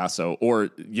in El Paso or,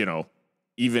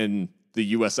 even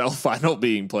the USL final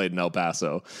being played in El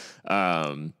Paso,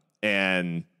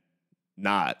 and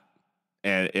not,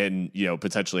 and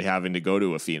potentially having to go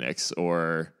to a Phoenix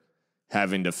or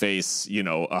having to face,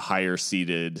 a higher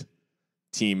seeded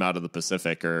team out of the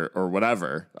Pacific or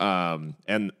whatever.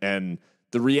 And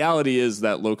the reality is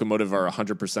that Lokomotiv are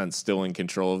 100% still in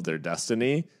control of their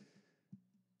destiny,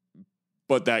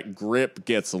 but that grip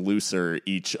gets looser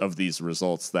each of these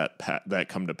results that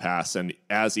come to pass. And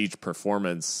as each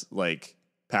performance like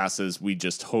passes, we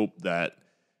just hope that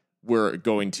we're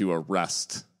going to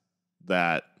arrest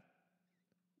that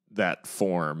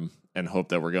form and hope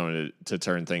that we're going to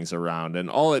turn things around. And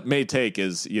all it may take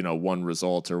is, one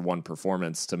result or one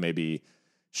performance to maybe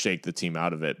shake the team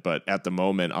out of it. But at the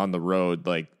moment on the road,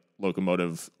 like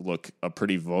Lokomotiv look a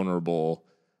pretty vulnerable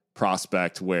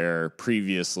prospect where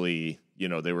previously,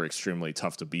 they were extremely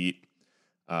tough to beat.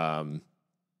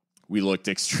 We looked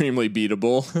extremely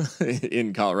beatable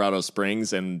in Colorado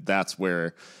Springs, and that's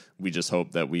where we just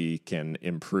hope that we can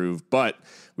improve. But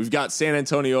we've got San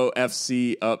Antonio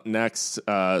FC up next,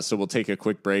 so we'll take a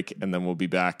quick break, and then we'll be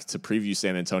back to preview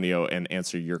San Antonio and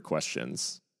answer your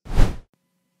questions.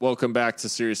 Welcome back to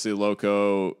Seriously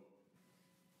Loco.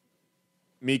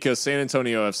 Mikka, San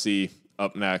Antonio FC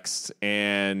up next,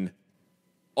 and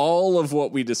all of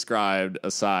what we described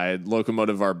aside,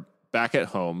 Lokomotiv are back at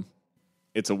home.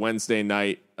 It's a Wednesday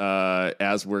night,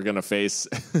 as we're going to face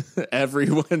every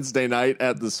Wednesday night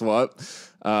at the Swap.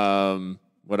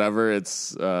 Whatever,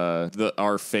 it's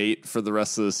our fate for the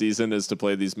rest of the season is to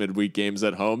play these midweek games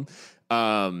at home.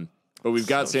 But we've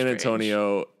got San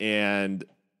Antonio, and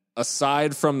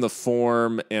aside from the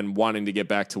form and wanting to get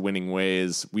back to winning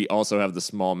ways, we also have the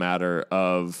small matter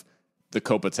of the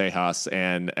Copa Tejas,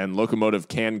 and Lokomotiv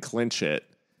can clinch it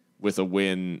with a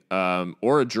win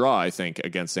or a draw, I think,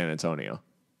 against San Antonio.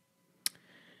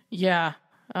 Yeah,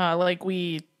 like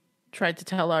we tried to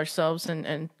tell ourselves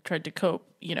and tried to cope.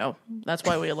 That's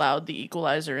why we allowed the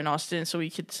equalizer in Austin so we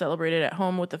could celebrate it at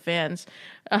home with the fans.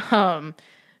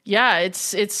 Yeah,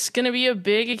 it's going to be a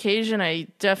big occasion. I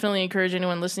definitely encourage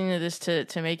anyone listening to this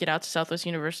to make it out to Southwest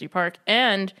University Park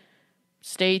and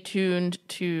stay tuned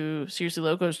to Seriously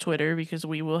Loco's Twitter because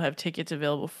we will have tickets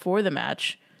available for the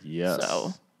match.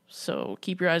 Yes. So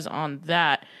keep your eyes on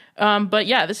that. But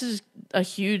yeah, this is a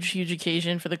huge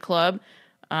occasion for the club.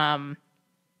 Our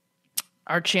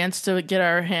chance to get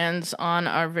our hands on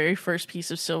our very first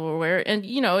piece of silverware. And,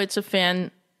 it's a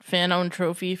fan-owned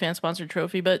trophy, fan-sponsored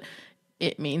trophy, but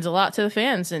it means a lot to the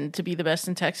fans. And to be the best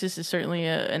in Texas is certainly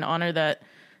an honor that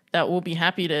we'll be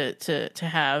happy to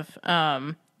have.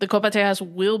 The Copa Tejas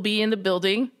will be in the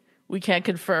building. We can't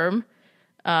confirm.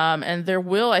 And there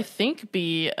will, I think,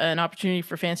 be an opportunity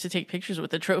for fans to take pictures with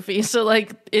the trophy. So,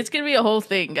 it's going to be a whole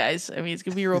thing, guys. I mean, it's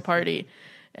going to be a real party.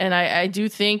 And I do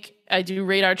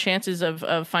rate our chances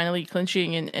of finally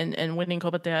clinching and winning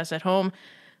Copa Tejas at home.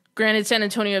 Granted, San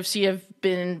Antonio FC have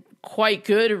been quite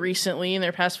good recently in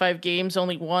their past 5 games.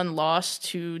 Only 1 loss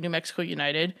to New Mexico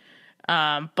United.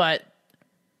 But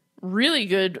really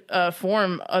good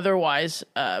form otherwise.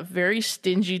 Very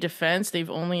stingy defense. They've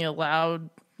only allowed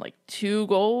 2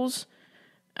 goals.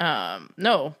 2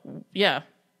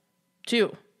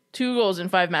 goals in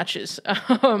 5 matches.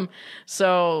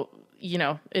 So,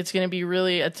 it's going to be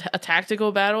really a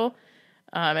tactical battle.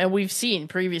 And we've seen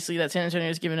previously that San Antonio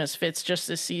has given us fits just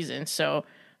this season. So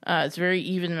it's a very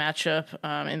even matchup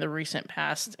in the recent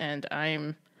past. And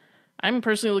I'm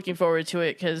personally looking forward to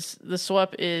it because the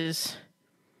Swap is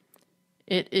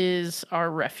our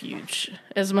refuge.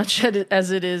 As much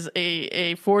as it is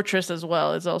a fortress as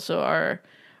well, it's also our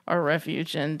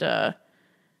refuge. And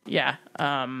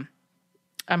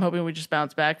I'm hoping we just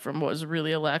bounce back from what was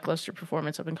really a lackluster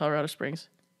performance up in Colorado Springs.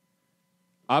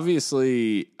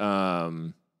 Obviously, not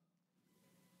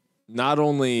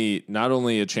only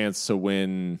a chance to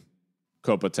win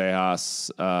Copa Tejas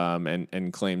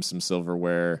and claim some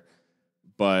silverware,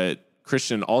 but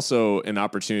Christian, also an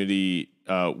opportunity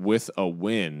with a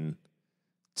win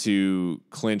to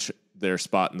clinch their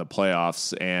spot in the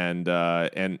playoffs, and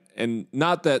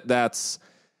not that that's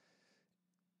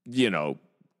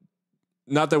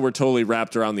not that we're totally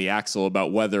wrapped around the axle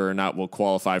about whether or not we'll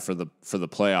qualify for the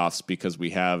playoffs because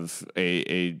we have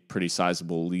a pretty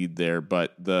sizable lead there,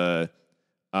 but the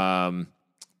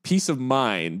peace of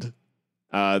mind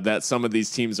that some of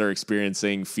these teams are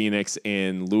experiencing, Phoenix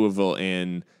in, Louisville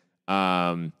in,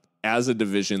 As a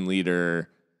division leader,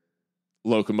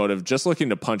 Locomotive just looking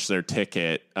to punch their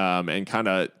ticket and kind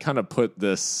of put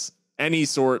this any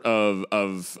sort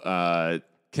of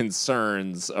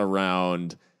concerns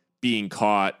around being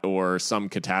caught or some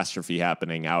catastrophe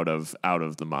happening out of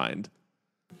the mind.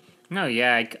 No,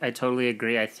 yeah, I totally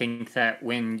agree. I think that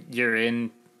when you're in,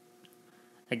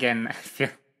 again, I feel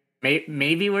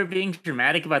maybe we're being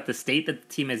dramatic about the state that the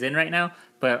team is in right now,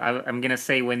 but I'm gonna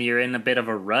say when you're in a bit of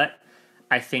a rut,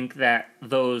 I think that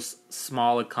those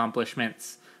small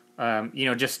accomplishments,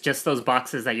 just those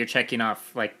boxes that you're checking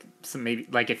off, like maybe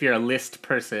like if you're a list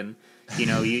person,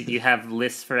 you have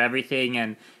lists for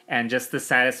everything, and just the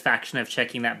satisfaction of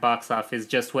checking that box off is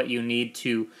just what you need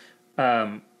to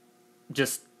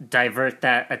just divert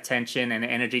that attention and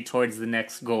energy towards the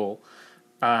next goal.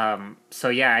 So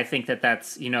yeah, I think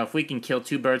that's, if we can kill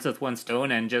two birds with one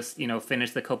stone and just,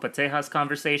 finish the Copa Tejas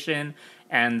conversation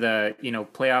and the,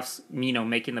 playoffs,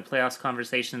 making the playoffs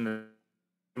conversation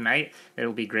tonight,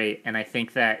 it'll be great. And I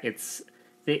think that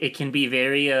it can be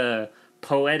very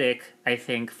poetic, I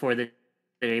think, they're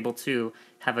able to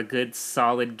have a good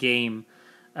solid game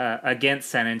against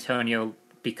San Antonio,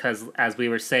 because as we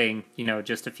were saying,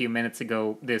 just a few minutes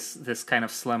ago, this kind of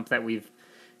slump that we've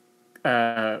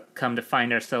come to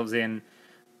find ourselves in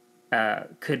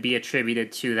could be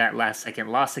attributed to that last second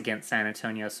loss against San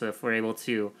Antonio. So if we're able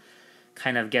to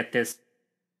kind of get this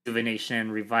rejuvenation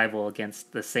and revival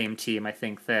against the same team, I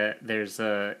think that there's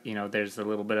a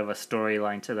little bit of a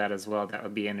storyline to that as well that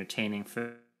would be entertaining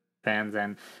for fans,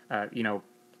 and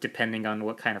depending on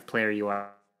what kind of player you are,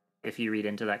 if you read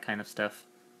into that kind of stuff.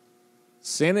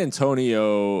 San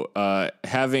Antonio,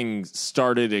 having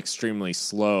started extremely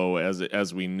slow,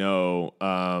 as we know,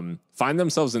 find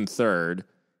themselves in third,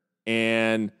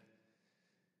 and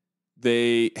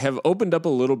they have opened up a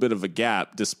little bit of a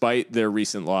gap despite their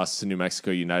recent loss to New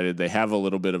Mexico United. They have a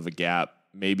little bit of a gap,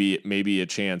 maybe a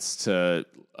chance to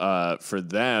for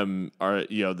them.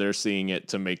 They're seeing it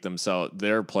to make themselves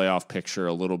their playoff picture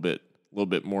a little bit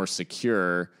more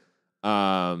secure.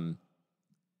 Since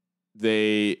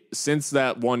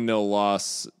that 1-0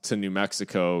 loss to New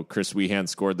Mexico, Chris Wehan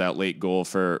scored that late goal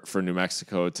for New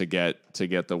Mexico to get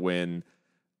the win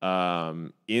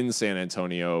in San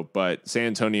Antonio. But San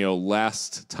Antonio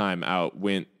last time out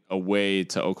went away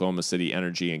to Oklahoma City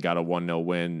Energy and got a 1-0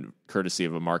 win courtesy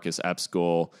of a Marcus Epps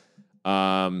goal.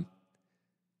 San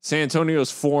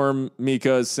Antonio's form,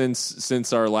 Mika,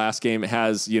 since our last game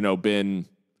has been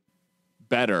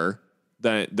better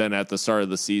than at the start of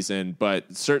the season,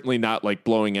 but certainly not like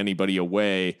blowing anybody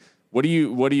away. What do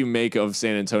you make of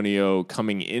San Antonio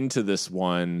coming into this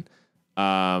one?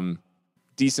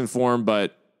 Decent form,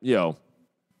 but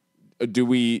do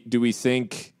we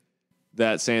think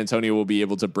that San Antonio will be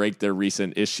able to break their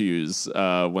recent issues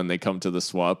when they come to the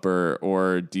swap,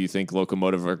 or do you think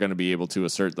Locomotive are going to be able to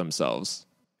assert themselves?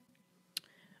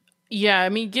 Yeah, I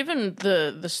mean, given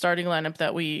the starting lineup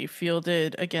that we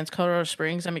fielded against Colorado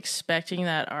Springs, I'm expecting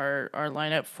that our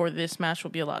lineup for this match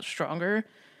will be a lot stronger.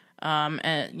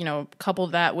 And, couple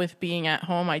that with being at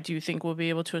home, I do think we'll be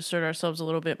able to assert ourselves a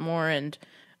little bit more and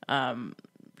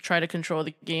try to control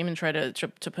the game and try to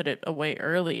put it away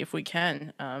early if we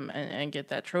can, and get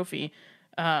that trophy.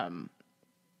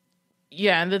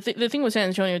 Yeah, and the thing with San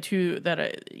Antonio too, that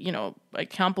I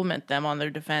compliment them on their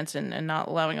defense and not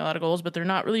allowing a lot of goals, but they're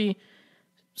not really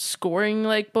scoring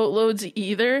like boatloads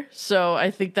either. So I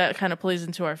think that kind of plays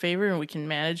into our favor, and we can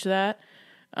manage that.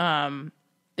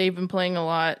 They've been playing a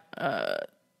lot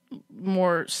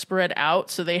more spread out,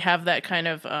 so they have that kind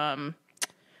of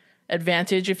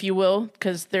advantage, if you will,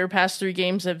 because their past 3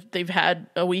 games they've had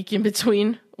a week in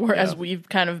between, whereas we've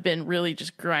kind of been really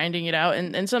just grinding it out.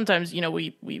 And sometimes,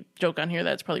 we joke on here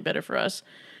that it's probably better for us,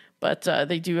 but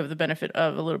they do have the benefit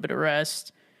of a little bit of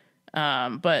rest.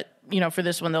 But for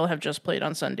this one, they'll have just played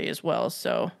on Sunday as well.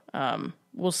 So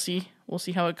we'll see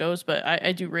how it goes, but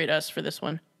I do rate us for this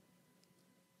one.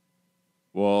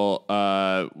 Well,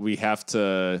 we have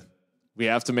to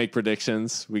make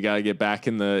predictions. We got to get back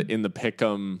in the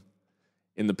pick'em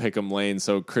lane.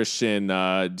 So Christian,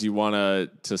 do you want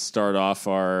to start off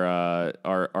our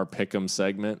pick'em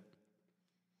segment?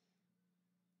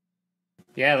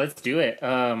 Yeah, let's do it.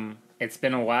 It's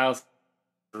been a while since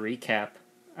recap,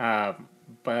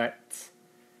 but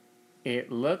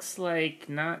it looks like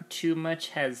not too much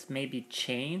has maybe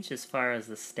changed as far as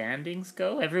the standings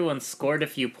go. Everyone's scored a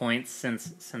few points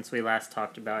since we last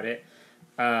talked about it.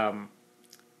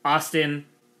 Austin,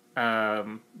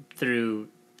 through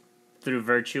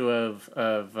virtue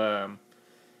of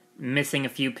missing a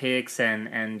few picks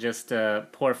and just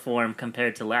poor form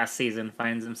compared to last season,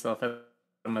 finds himself at the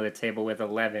bottom of the table with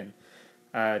 11.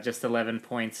 just 11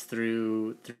 points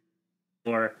through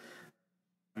 4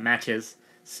 matches.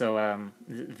 So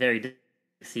very good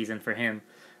season for him.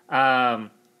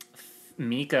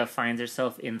 Mika finds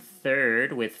herself in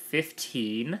third with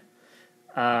 15.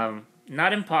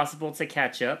 Not impossible to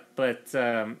catch up, but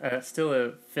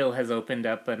still Phil has opened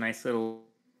up a nice little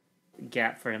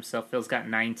gap for himself. Phil's got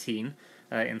 19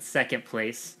 in second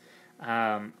place.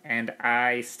 And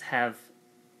I have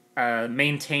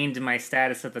maintained my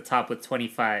status at the top with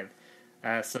 25.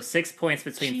 So 6 points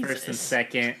between first and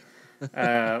second,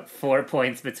 4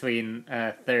 points between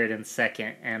third and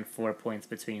second, and 4 points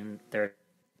between third.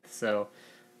 So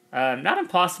not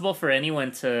impossible for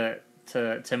anyone to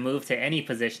move to any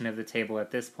position of the table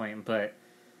at this point, but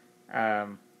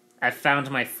I found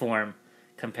my form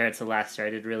compared to last year. I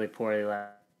did really poorly last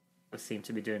year. I seem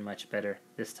to be doing much better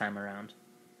this time around.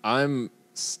 I'm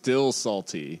still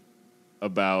salty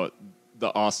about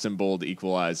the Austin Bold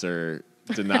equalizer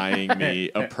denying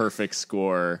me a perfect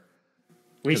score.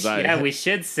 We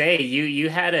should say you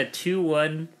had a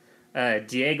 2-1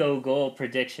 Diego goal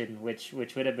prediction, which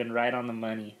would have been right on the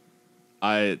money.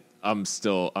 I'm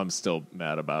still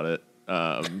mad about it.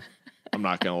 I'm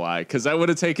not gonna lie, because that would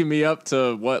have taken me up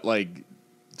to what, like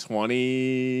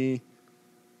 22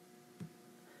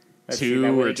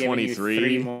 or 23?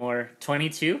 3 more,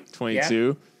 22. 22,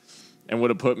 yeah. And would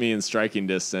have put me in striking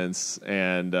distance.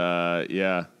 And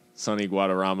Sonny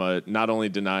Guadarrama not only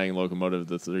denying Locomotive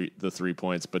the 3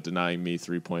 points, but denying me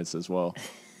 3 points as well.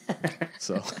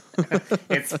 So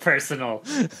it's personal.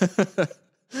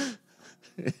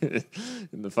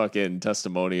 In the fucking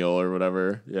testimonial or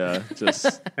whatever. Yeah,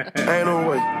 just ain't no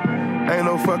way. Ain't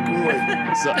no fucking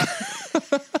way. So,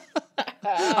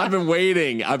 I've been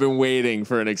waiting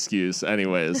for an excuse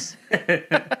anyways.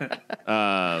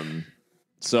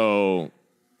 So,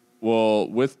 well,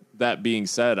 with that being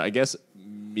said, I guess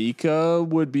Mika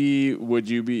would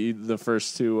you be the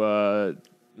first to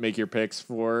make your picks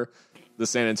for the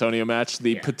San Antonio match,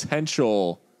 the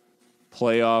potential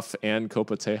playoff and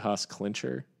Copa Tejas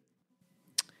clincher?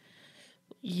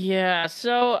 Yeah,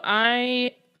 so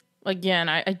I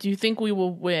do think we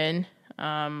will win.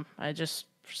 I just,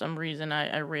 for some reason,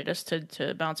 I rate us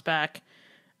to bounce back.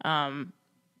 I'm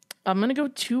going to go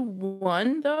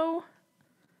 2-1, though.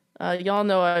 Y'all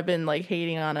know I've been like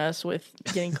hating on us with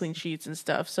getting clean sheets and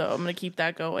stuff, so I'm going to keep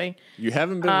that going. You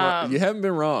haven't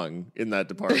been wrong in that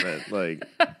department, like,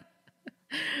 to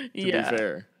be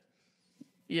fair.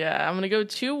 Yeah, I'm going to go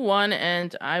 2-1,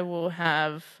 and I will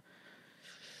have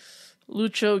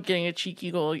Lucho getting a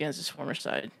cheeky goal against his former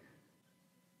side.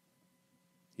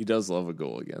 He does love a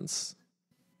goal against.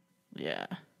 Yeah.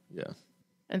 Yeah.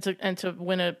 And to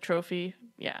win a trophy,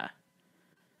 yeah.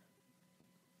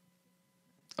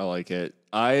 I like it.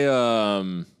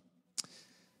 So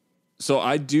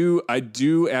I do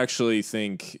actually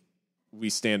think we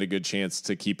stand a good chance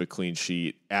to keep a clean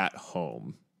sheet at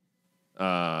home.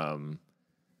 I'm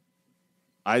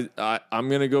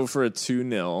gonna go for a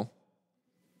 2-0.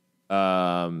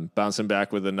 Bouncing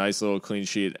back with a nice little clean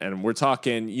sheet, and we're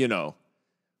talking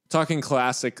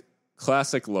classic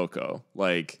Loco,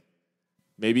 like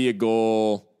maybe a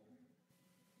goal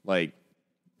like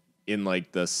in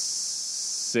like the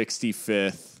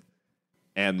 65th,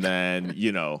 and then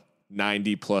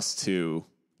 90 plus 2,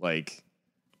 like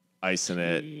icing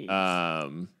it.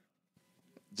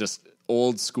 Just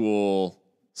old school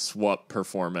swap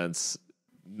performance.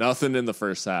 Nothing in the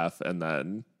first half, and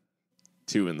then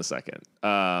 2 in the second.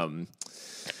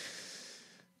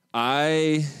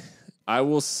 I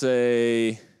will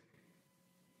say,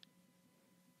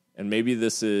 and maybe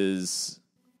this is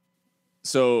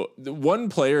so the one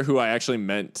player who I actually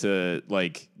meant to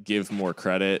like give more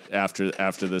credit after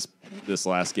this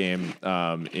last game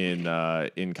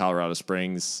in Colorado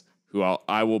Springs, who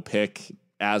I will pick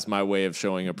as my way of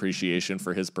showing appreciation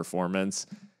for his performance,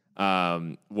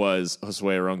 was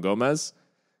Josue Aron Gomez.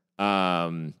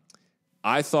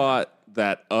 I thought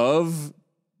that of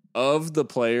the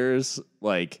players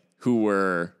like who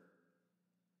were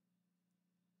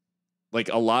like,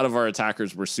 a lot of our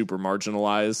attackers were super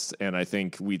marginalized, and I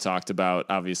think we talked about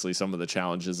obviously some of the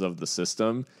challenges of the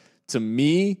system. To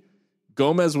me,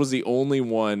 Gomez was the only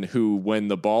one who, when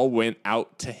the ball went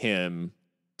out to him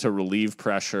to relieve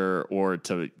pressure or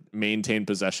to maintain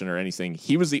possession or anything,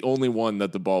 he was the only one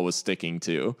that the ball was sticking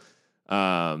to.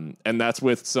 And that's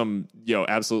with some,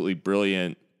 absolutely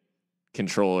brilliant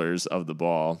controllers of the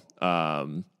ball.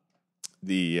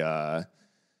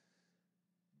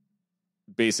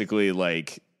 Basically,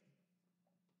 like,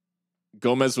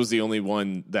 Gomez was the only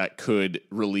one that could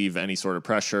relieve any sort of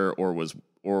pressure or was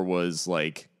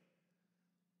like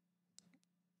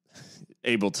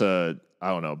able to I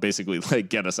don't know, basically like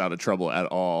get us out of trouble at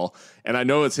all. And I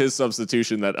know it's his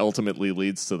substitution that ultimately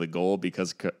leads to the goal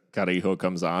because Carijo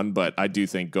comes on, but I do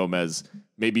think Gomez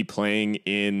maybe playing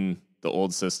in the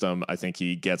old system, I think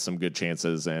he gets some good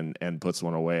chances and puts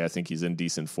one away. I think he's in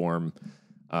decent form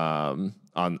on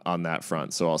that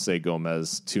front. So I'll say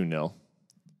Gomez 2-0.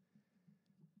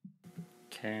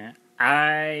 Okay.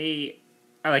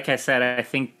 Like I said, I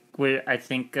think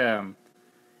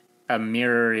a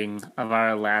mirroring of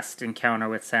our last encounter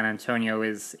with San Antonio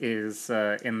is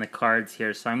in the cards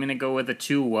here. So I'm going to go with a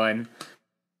 2-1,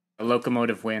 a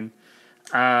Locomotive win.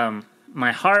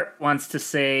 My heart wants to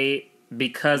say,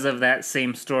 because of that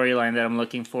same storyline that I'm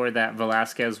looking for, that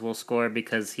Velasquez will score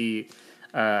because he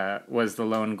was the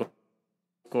lone goal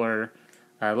scorer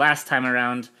last time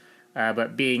around.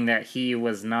 But being that he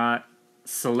was not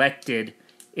selected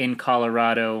in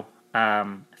Colorado,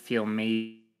 I feel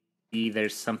maybe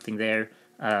there's something there.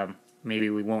 Maybe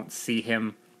we won't see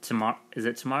him tomorrow. Is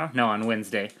it tomorrow? No, on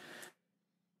Wednesday.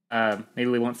 Maybe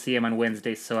we won't see him on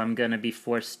Wednesday, so I'm going to be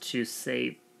forced to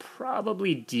say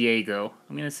probably Diego.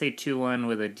 I'm going to say 2-1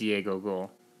 with a Diego goal.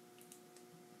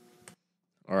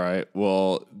 All right.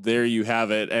 Well, there you have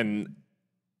it. And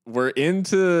we're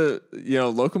into,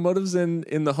 Locomotives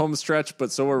in the home stretch,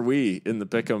 but so are we in the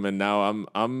pick'em. And now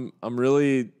I'm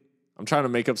trying to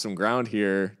make up some ground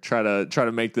here, try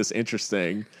to make this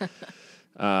interesting.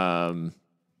 I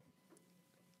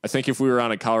think if we were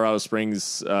on a Colorado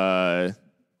Springs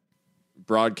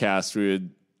broadcast,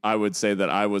 I would say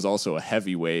that I was also a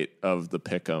heavyweight of the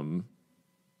pick'em.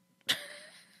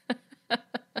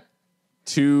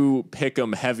 Two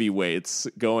pick'em heavyweights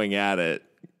going at it.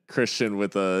 Christian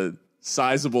with a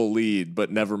sizable lead,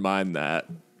 but never mind that.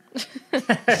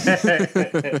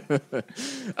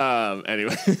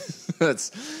 Anyway,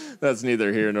 that's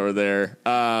neither here nor there.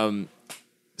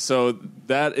 So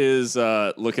that is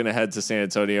looking ahead to San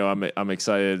Antonio. I'm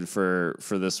excited for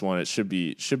this one. It should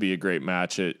be a great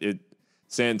match.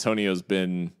 San Antonio's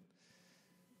been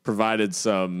provided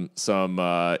some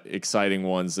exciting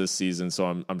ones this season,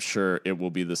 so I'm sure it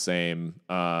will be the same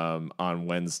on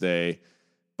Wednesday.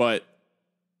 But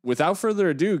without further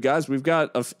ado, guys, we've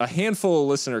got a handful of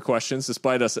listener questions,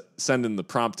 despite us sending the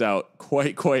prompt out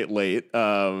quite late.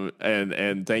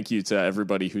 And thank you to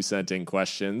everybody who sent in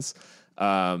questions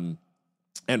and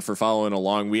for following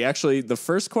along. We actually, the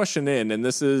first question in, and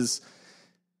this is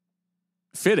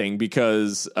fitting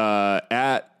because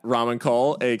at Ramen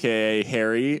Call, aka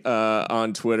Harry,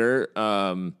 on Twitter,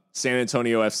 San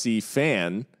Antonio FC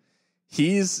fan,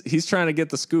 he's trying to get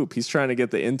the scoop. He's trying to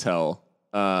get the intel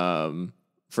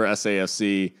for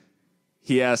SAFC.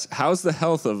 He asks, how's the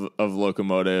health of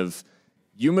Locomotive?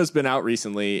 Yuma's been out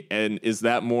recently, and is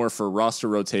that more for roster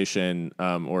rotation,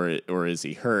 or is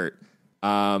he hurt?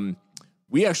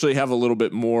 We actually have a little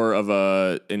bit more of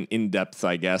an in-depth,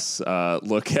 I guess,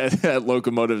 look at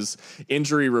Locomotive's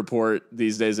injury report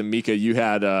these days. And Mika, you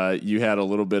had a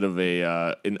little bit of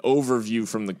an overview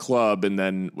from the club, and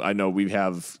then I know we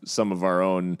have some of our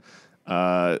own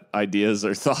ideas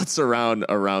or thoughts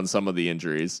around some of the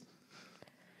injuries.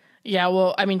 Yeah,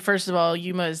 well, I mean, first of all,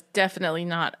 Yuma is definitely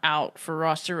not out for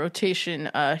roster rotation.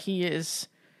 He is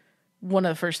one of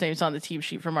the first names on the team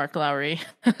sheet for Mark Lowry.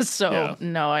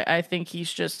 No, I think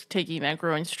he's just taking that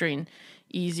groin strain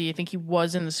easy. I think he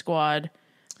was in the squad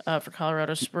for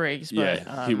Colorado Springs,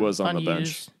 but he was on the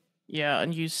bench. Yeah,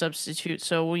 unused substitute.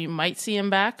 So we might see him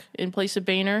back in place of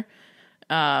Boehner,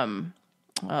 and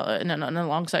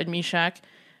alongside Mishak.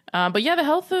 But yeah, the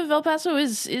health of El Paso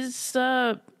is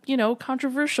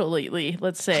controversial lately,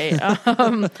 let's say. Shout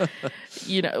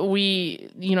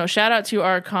out to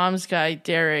our comms guy,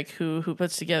 Derek, who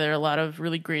puts together a lot of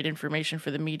really great information for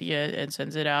the media and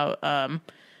sends it out.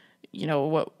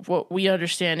 What we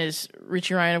understand is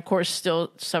Richie Ryan, of course,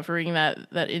 still suffering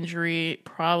that injury,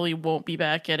 probably won't be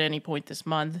back at any point this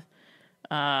month.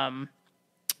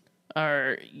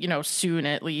 Or soon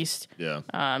at least. Yeah.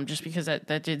 Just because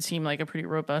that did seem like a pretty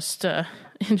robust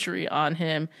injury on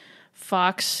him.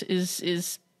 Fox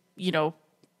is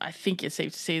I think it's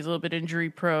safe to say he's a little bit injury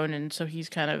prone, and so he's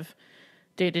kind of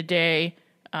day to day.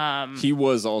 He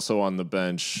was also on the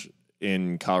bench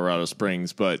in Colorado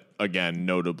Springs, but again,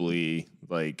 notably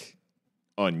like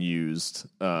unused.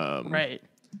 Right,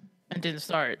 and didn't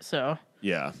start. So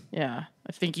yeah.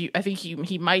 I think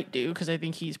he might do, because I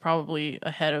think he's probably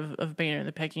ahead of Boehner in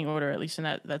the pecking order, at least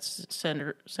in that's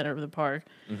center of the park,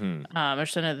 or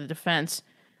center of the defense.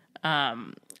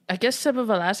 I guess Seba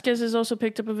Velasquez has also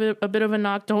picked up a bit of a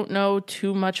knock. Don't know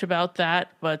too much about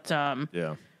that, but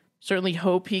certainly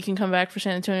hope he can come back for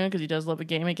San Antonio because he does love a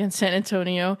game against San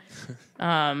Antonio.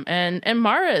 And Dylan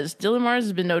Mahrez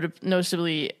has been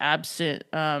noticeably absent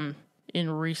in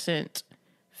recent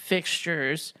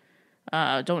fixtures.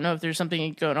 Don't know if there's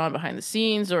something going on behind the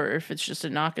scenes or if it's just a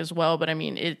knock as well. But I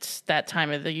mean, it's that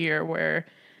time of the year where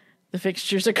the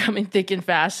fixtures are coming thick and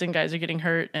fast and guys are getting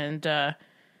hurt. And I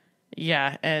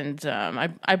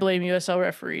blame USL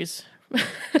referees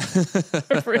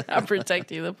for not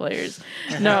protecting the players.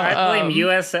 No, I blame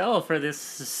USL for this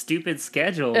stupid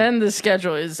schedule. And the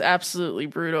schedule is absolutely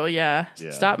brutal. Yeah.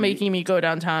 Stop making me go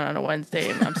downtown on a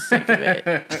Wednesday. I'm sick of it.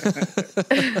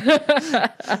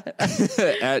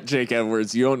 At Jake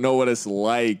Edwards, you don't know what it's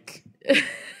like.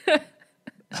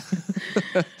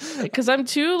 Because I'm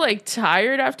too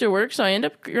tired after work, so I end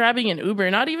up grabbing an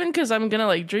Uber. Not even because I'm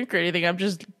gonna drink or anything. I'm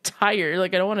just tired. I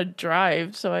don't want to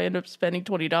drive, so I end up spending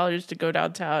 $20 to go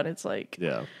downtown. It's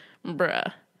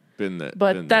bruh. Been there,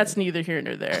 but that's neither here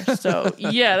nor there. So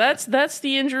yeah, that's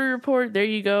the injury report. There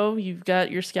you go. You've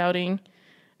got your scouting.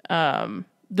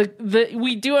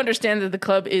 We do understand that the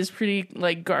club is pretty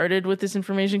guarded with this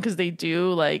information because they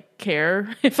do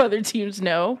care if other teams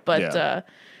know, but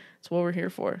it's what we're here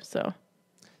for. So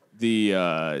the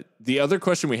other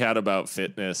question we had about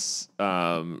fitness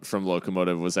from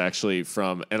Locomotive was actually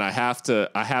from, and I have to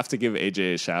give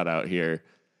AJ a shout out here.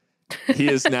 He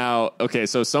is now okay.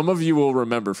 So some of you will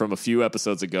remember from a few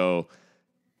episodes ago,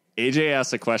 AJ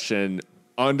asked a question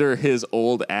under his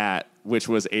old which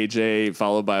was AJ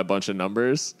followed by a bunch of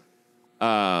numbers.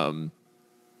 AJ's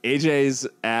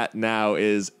now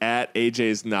is at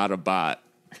AJ's not a bot.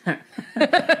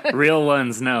 Real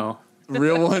ones know.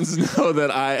 Real ones know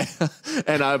that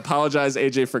I apologize,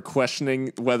 AJ, for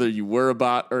questioning whether you were a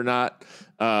bot or not.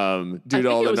 Due to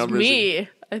all the numbers. Me.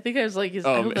 I think I was I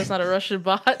hope that's not a Russian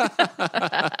bot.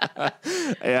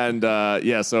 And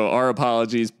so our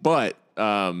apologies, but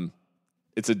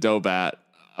it's a dope at.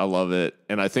 I love it.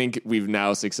 And I think we've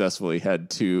now successfully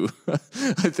had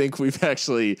I think we've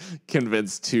actually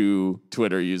convinced 2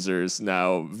 Twitter users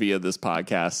now via this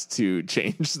podcast to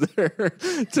change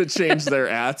their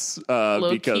ats.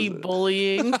 Low-key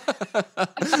bullying.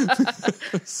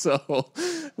 So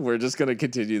we're just going to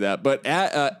continue that. But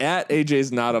at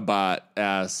AJ's not a bot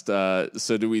asked,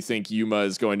 so do we think Yuma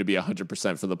is going to be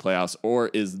 100% for the playoffs, or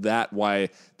is that why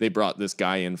they brought this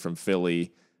guy in from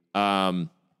Philly?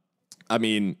 I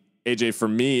mean, AJ, for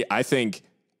me, I think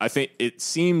it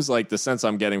seems like the sense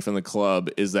I'm getting from the club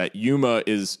is that Yuma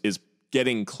is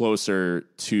getting closer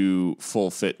to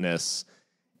full fitness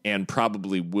and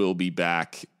probably will be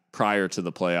back prior to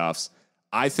the playoffs.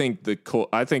 I think the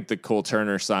Cole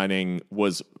Turner signing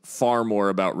was far more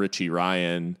about Richie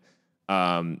Ryan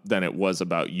than it was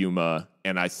about Yuma,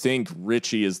 and I think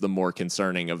Richie is the more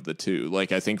concerning of the two.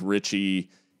 I think Richie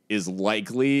is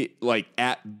likely,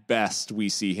 at best, we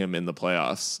see him in the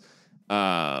playoffs,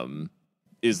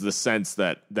 is the sense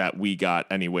that we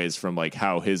got anyways from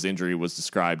how his injury was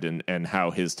described and how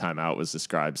his timeout was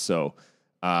described. So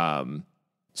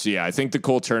yeah, I think the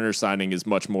Cole Turner signing is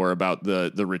much more about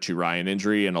the Richie Ryan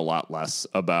injury and a lot less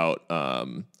about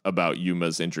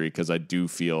Yuma's injury, because I do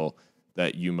feel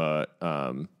that Yuma,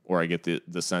 or I get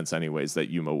the sense anyways, that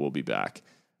Yuma will be back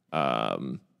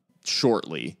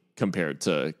shortly, compared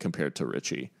to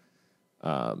Richie.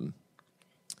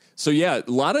 So yeah, a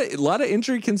lot of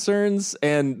injury concerns,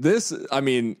 and this, I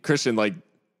mean, Christian,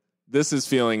 this is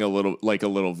feeling a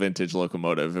little vintage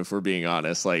Locomotive, if we're being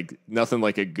honest. Nothing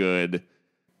like a good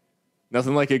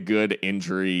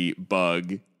injury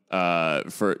bug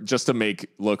for just to make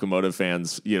Locomotive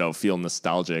fans, feel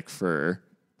nostalgic for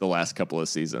the last couple of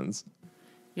seasons.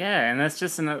 Yeah, and that's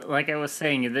just, like I was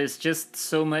saying, there's just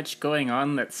so much going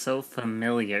on that's so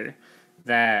familiar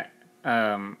that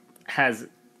has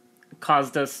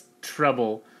caused us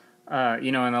trouble,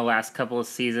 in the last couple of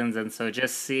seasons. And so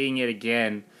just seeing it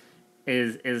again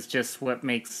is just what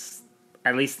makes,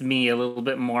 at least me, a little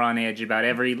bit more on edge about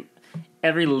every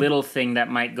little thing that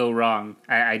might go wrong.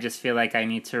 I just feel like I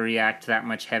need to react that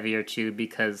much heavier too,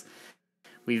 because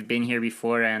we've been here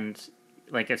before, and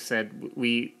like I've said,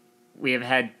 we have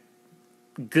had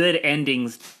good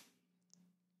endings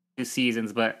to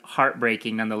seasons, but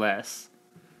heartbreaking nonetheless.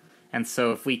 And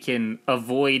so if we can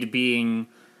avoid being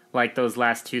like those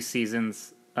last 2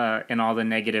 seasons in all the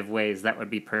negative ways, that would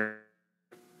be perfect.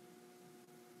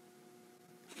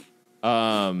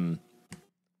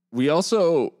 We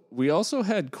also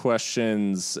had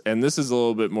questions, and this is a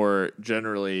little bit more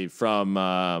generally from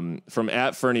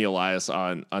at Fernie Elias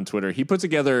on Twitter. He put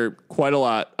together quite a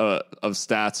lot of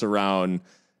stats around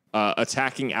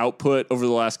attacking output over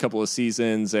the last couple of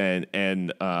seasons,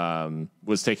 and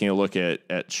was taking a look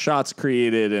at shots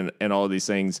created and all of these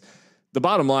things. The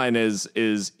bottom line is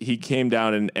he came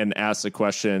down and asked a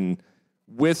question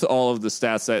with all of the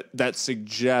stats that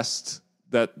suggest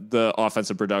that the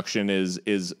offensive production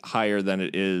is higher than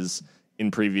it is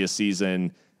in previous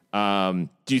season. Do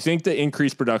you think the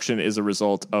increased production is a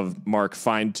result of Mark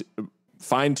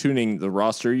fine-tuning the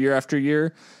roster year after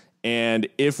year? And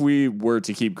if we were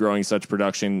to keep growing such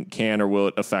production, can or will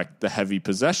it affect the heavy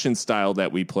possession style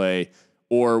that we play?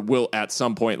 Or will at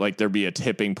some point, like, there be a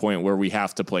tipping point where we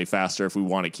have to play faster if we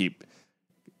want to keep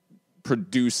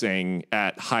producing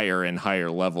at higher and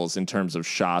higher levels in terms of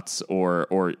shots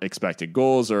or expected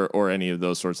goals or any of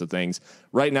those sorts of things?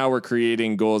 Right now we're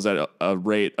creating goals at a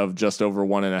rate of just over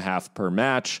 1.5 per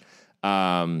match.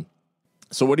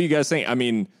 So what do you guys think? I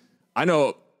mean, I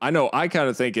know I kind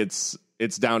of think it's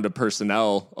down to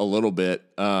personnel a little bit.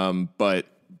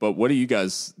 But what do you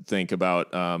guys think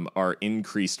about our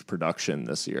increased production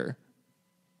this year?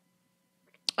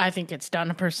 I think it's down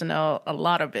to personnel a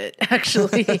lot of it,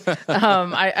 actually.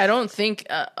 I don't think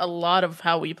a lot of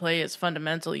how we play is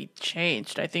fundamentally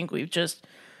changed. I think we've just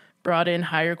brought in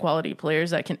higher quality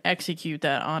players that can execute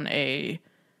that on a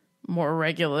more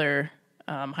regular,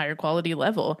 higher quality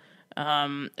level.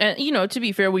 And, to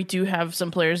be fair, we do have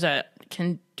some players that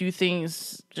can do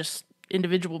things just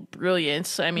individual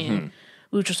brilliance. I mean,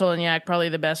 Lucha Solignac, probably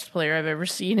the best player I've ever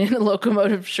seen in a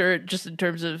Locomotive shirt, just in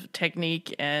terms of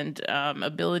technique and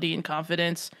ability and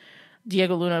confidence.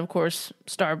 Diego Luna, of course,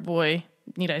 star boy.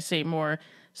 Need I say more?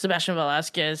 Sebastian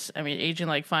Velasquez, I mean, aging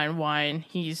like fine wine.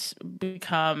 He's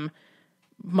become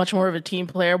much more of a team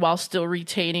player while still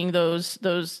retaining those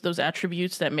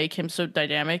attributes that make him so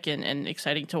dynamic and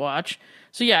exciting to watch.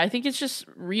 So yeah, I think it's just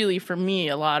really, for me,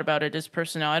 a lot about it is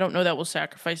personnel. I don't know that we'll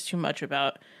sacrifice too much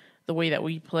about the way that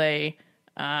we play.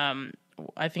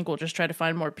 I think we'll just try to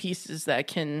find more pieces that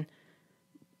can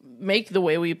make the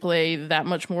way we play that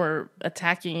much more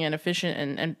attacking and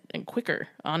efficient and quicker,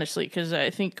 honestly, because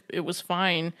I think it was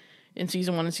fine in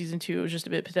season 1 and season 2. It was just a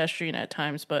bit pedestrian at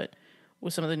times, but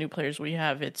with some of the new players we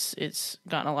have, it's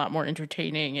gotten a lot more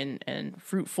entertaining and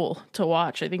fruitful to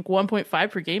watch. I think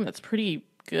 1.5 per game, that's pretty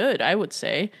good, I would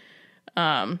say.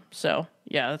 So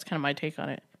yeah, that's kind of my take on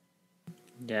it.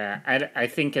 Yeah, I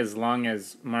think as long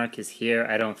as Mark is here,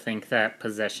 I don't think that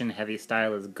possession-heavy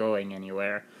style is going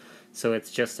anywhere. So it's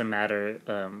just a matter,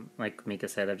 like Mika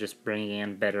said, of just bringing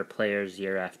in better players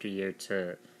year after year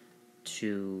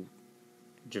to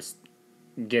just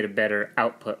get a better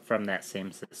output from that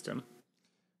same system.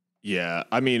 Yeah,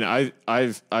 I mean, I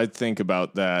think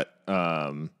about that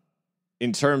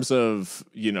in terms of,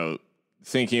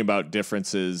 thinking about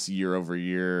differences year over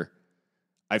year.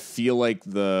 I feel like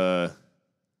the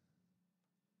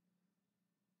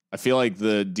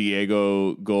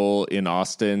Diego goal in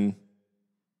Austin,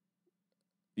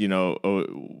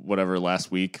 whatever last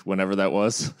week, whenever that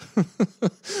was,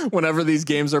 whenever these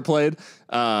games are played,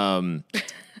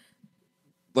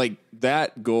 like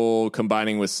that goal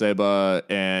combining with Seba,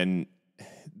 and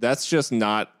that's just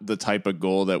not the type of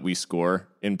goal that we score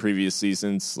in previous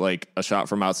seasons. Like a shot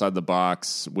from outside the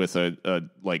box with a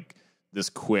like this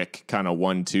quick kind of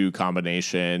 1-2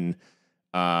 combination,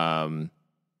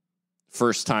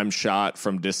 first time shot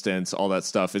from distance, all that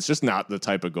stuff. It's just not the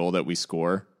type of goal that we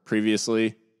score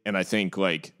previously. And I think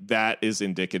like that is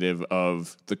indicative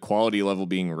of the quality level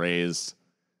being raised,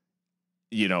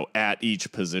 at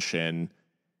each position,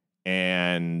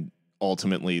 and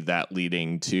ultimately that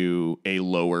leading to a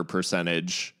lower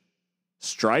percentage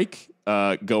strike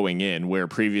going in, where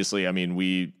previously, I mean,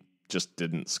 we just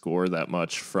didn't score that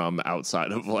much from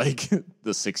outside of like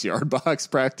the 6-yard box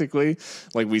practically.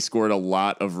 Like we scored a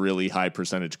lot of really high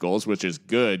percentage goals, which is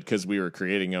good because we were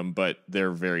creating them, but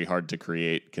they're very hard to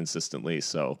create consistently.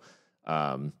 So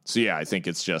yeah, I think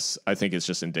it's just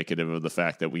indicative of the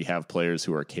fact that we have players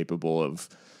who are capable of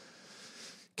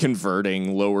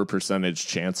converting lower percentage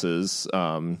chances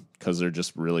because they're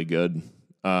just really good.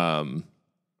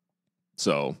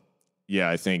 So yeah,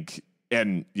 I think,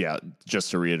 and yeah,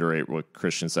 just to reiterate what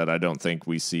Christian said, I don't think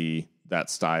we see that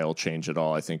style change at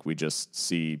all. I think we just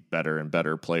see better and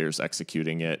better players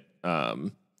executing it.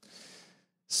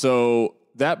 So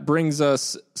that brings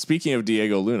us, speaking of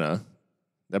Diego Luna,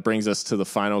 that brings us to the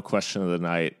final question of the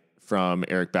night from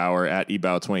Eric Bauer at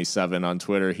eBau27 on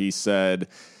Twitter. He said,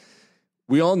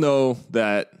 we all know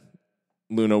that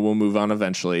Luna will move on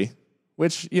eventually,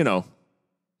 which,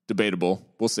 debatable.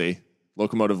 We'll see.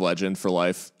 Locomotive legend for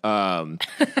life.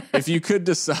 If you could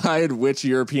decide which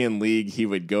European league he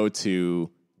would go to,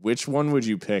 which one would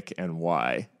you pick and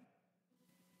why?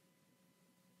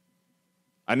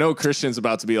 I know Christian's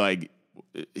about to be like,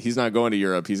 he's not going to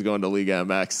Europe. He's going to Liga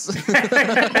MX.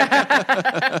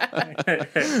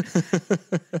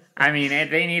 I mean,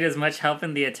 they need as much help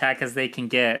in the attack as they can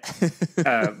get.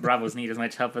 Bravos need as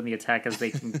much help in the attack as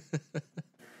they can.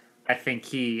 I think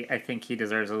he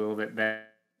deserves a little bit better.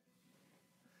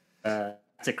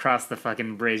 To cross the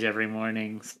fucking bridge every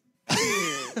morning.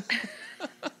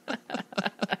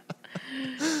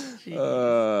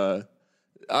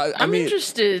 I'm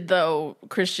interested though,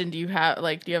 Christian. Do you have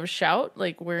a shout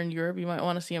like where in Europe you might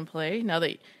want to see him play now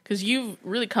that because you've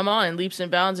really come on in leaps and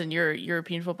bounds in your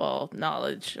European football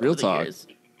knowledge over the years?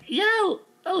 Yeah,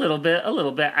 a little bit.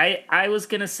 I was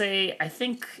gonna say I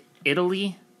think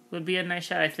Italy would be a nice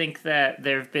shot. I think that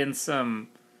there have been some.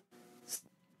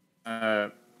 I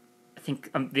think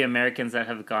the Americans that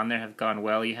have gone there have gone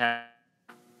well. You have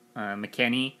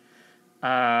McKennie.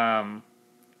 I'm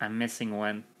missing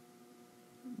one.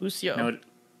 Lucio. No,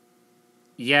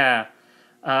 yeah.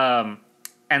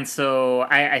 And so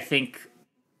I think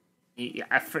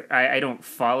I don't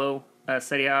follow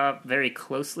Serie A very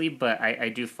closely, but I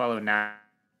do follow now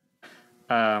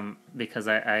because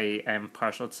I am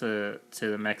partial to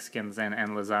the Mexicans and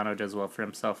Lozano does well for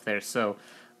himself there. So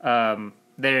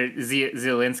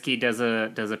Zielinski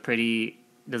does a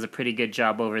pretty good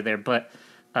job over there, but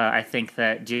I think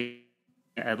that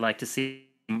I'd like to see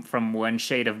him from one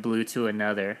shade of blue to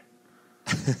another.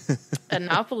 At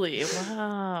Napoli,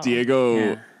 wow.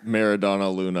 Diego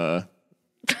Maradona Luna.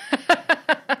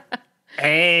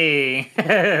 Hey,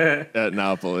 at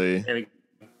Napoli,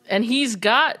 and he's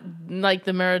got like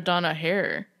the Maradona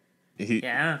hair.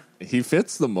 He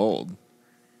fits the mold.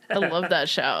 I love that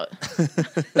shout.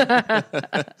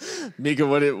 Mika,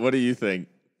 what do you think?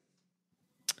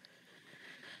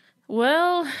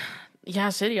 Well, yeah,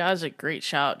 Serie A is a great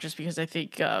shout just because I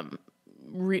think,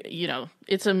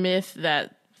 it's a myth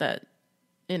that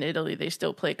in Italy they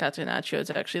still play Catenaccio. It's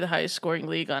actually the highest scoring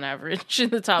league on average in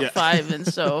the top 5. And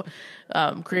so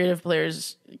creative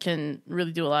players can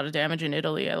really do a lot of damage in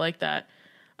Italy. I like that.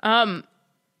 I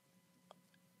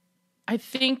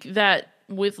think that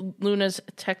with Luna's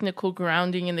technical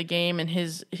grounding in the game and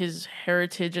his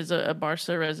heritage as a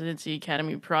Barca residency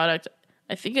academy product,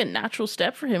 I think a natural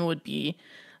step for him would be,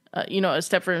 a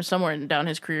step for him somewhere down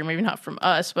his career, maybe not from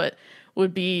us, but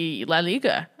would be La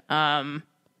Liga.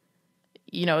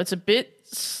 It's a bit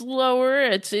slower.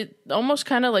 It's almost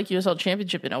kind of like USL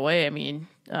Championship in a way. I mean,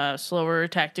 slower,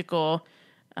 tactical.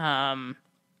 I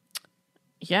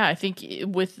think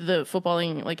with the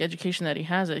footballing education that he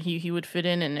has, he would fit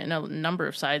in a number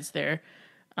of sides there.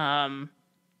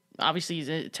 Obviously, he's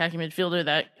an attacking midfielder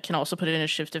that can also put in a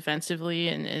shift defensively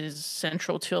and is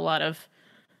central to a lot of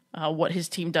what his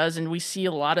team does. And we see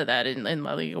a lot of that in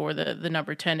La Liga, where the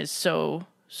number 10 is so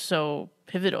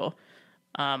pivotal.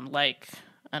 I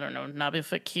don't know, Nabil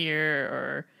Fekir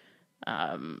or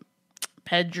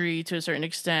Pedri to a certain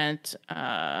extent.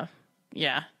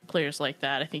 Players like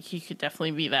that. I think he could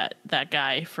definitely be that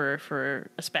guy for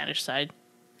a Spanish side.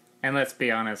 And let's be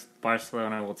honest,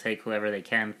 Barcelona will take whoever they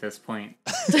can at this point.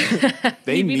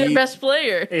 He'd be their best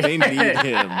player. They need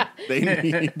him.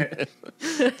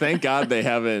 Thank God they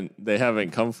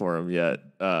haven't come for him yet.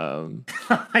 Oh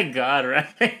my God,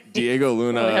 right? Diego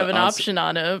Luna. They have an option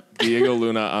on him. Diego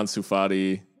Luna, Ansu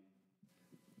Fati,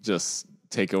 just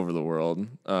take over the world.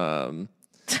 I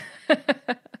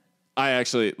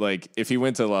actually if he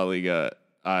went to La Liga,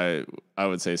 I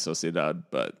would say Sociedad,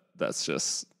 but that's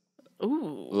just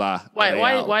why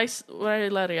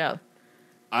La Real?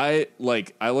 I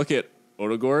look at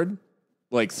Odegaard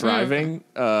thriving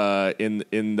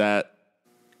in that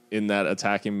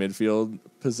attacking midfield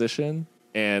position,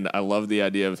 and I love the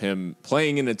idea of him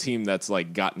playing in a team that's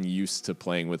gotten used to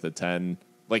playing with a 10.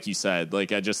 Like you said,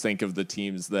 I just think of the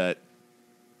teams that,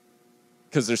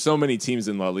 because there's so many teams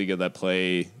in La Liga that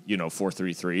play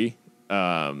 4-3-3,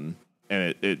 and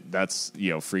that's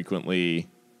frequently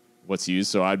what's used.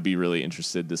 So I'd be really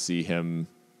interested to see him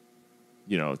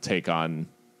take on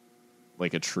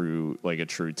a true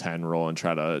 10 role and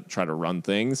try to run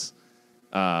things.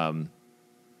 But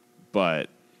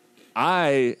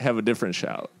I have a different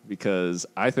shout because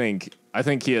I think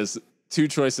he has two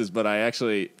choices, but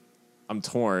I'm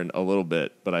torn a little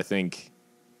bit, but I think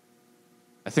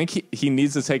he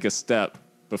needs to take a step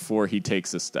before he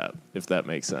takes a step, if that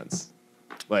makes sense.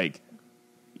 You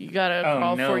gotta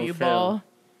crawl for you, Phil. Ball.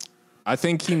 I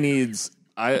think he needs.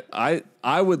 I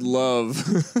would love.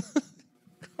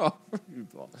 Crawl for you,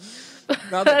 ball.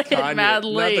 Not the Kanye. Mad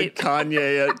late. Not the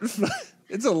Kanye.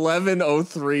 It's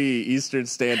 11:03 Eastern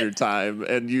Standard Time,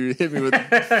 and you hit me with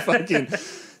fucking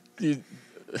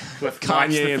with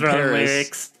Kanye in Paris.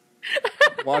 Lyrics.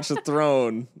 Watch the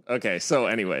throne. Okay, so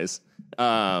anyways,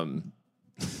 oh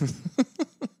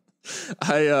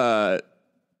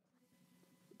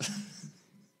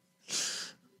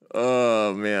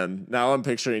man, now I'm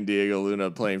picturing Diego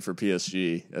Luna playing for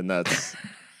PSG, and that's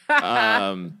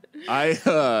I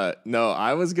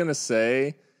was gonna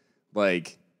say,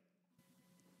 like,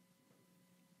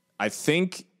 I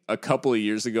think a couple of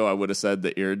years ago I would have said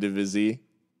the Eredivisie,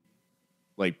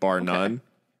 like bar none,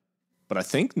 but I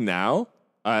think now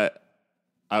I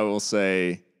will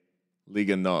say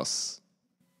Liga Nos.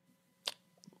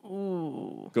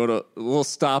 Ooh. Go to a little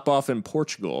stop off in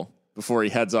Portugal before he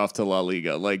heads off to La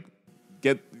Liga. Like,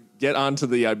 get onto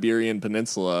the Iberian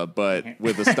Peninsula, but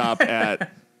with a stop at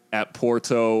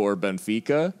Porto or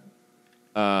Benfica.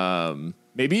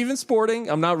 Maybe even Sporting.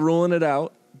 I'm not ruling it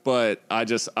out, but I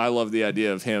love the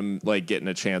idea of him like getting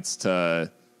a chance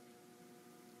to,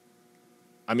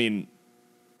 I mean,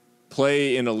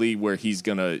 play in a league where he's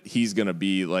gonna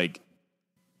be like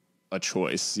a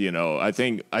choice. You know, I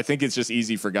think it's just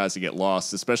easy for guys to get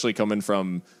lost, especially coming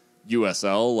from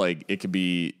USL. Like, it could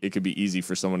be easy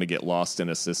for someone to get lost in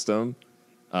a system.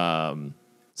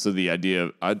 So the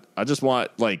idea of, I just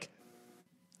want, like,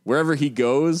 wherever he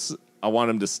goes, I want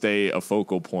him to stay a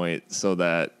focal point so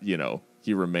that, you know,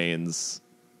 he remains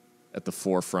at the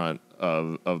forefront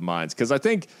of minds. Because I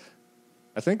think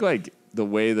like the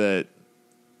way that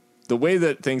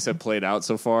things have played out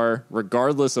so far,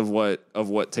 regardless of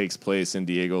what takes place in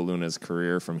Diego Luna's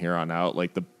career from here on out,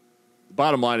 like the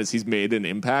bottom line is he's made an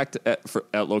impact at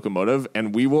Lokomotiv,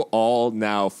 and we will all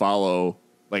now follow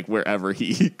like wherever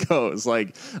he goes.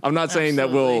 Like, I'm not saying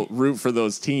that we'll root for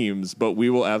those teams, but we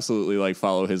will absolutely like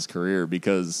follow his career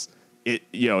because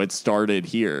it started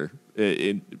here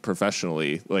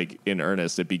professionally, like in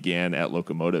earnest. It began at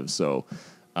Lokomotiv. So,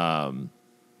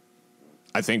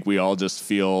 I think we all just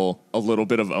feel a little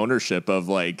bit of ownership of,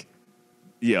 like,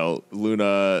 you know,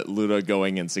 Luna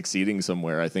going and succeeding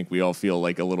somewhere. I think we all feel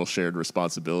like a little shared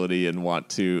responsibility and want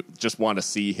to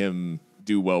see him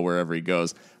do well wherever he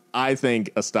goes. I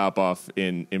think a stop off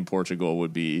in Portugal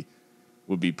would be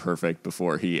perfect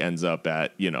before he ends up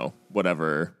at, you know,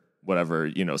 whatever,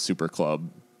 you know, super club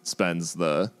spends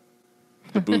the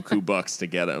buku bucks to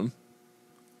get him.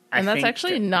 And that's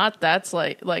actually not that's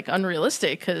like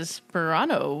unrealistic, because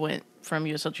Burano went from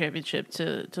USL Championship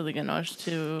to Liga NOS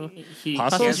to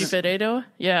Paços de Ferreira.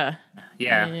 Yeah.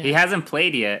 He hasn't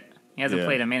played yet. He hasn't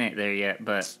played a minute there yet,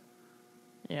 but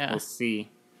we'll see.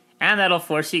 And that'll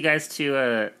force you guys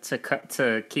to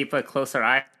keep a closer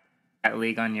eye at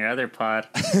league on your other pod.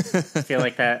 I feel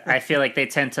like they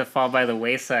tend to fall by the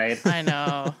wayside. I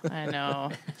know.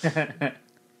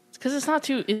 Because it's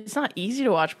not easy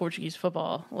to watch Portuguese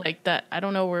football like that. I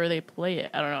don't know where they play it.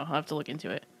 I don't know. I'll have to look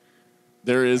into it.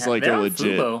 There is like a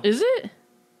legit. Fubo. Is it?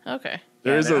 Okay.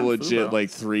 There is a legit Fubo. Like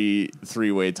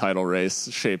three-way title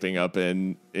race shaping up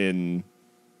in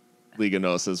Liga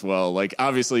NOS as well. Like,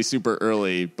 obviously super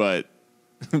early, but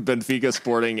Benfica,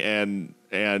 Sporting, and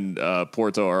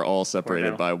Porto are all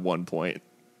separated by 1 point.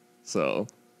 So.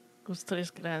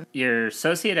 Your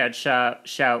Sociedad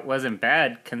shout wasn't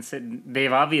bad.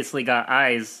 They've obviously got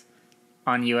eyes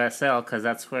on USL because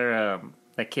that's where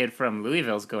the kid from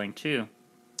Louisville's going too.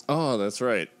 Oh, that's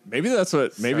right. Maybe that's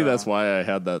why I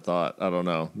had that thought. I don't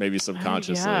know. Maybe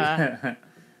subconsciously. Yeah.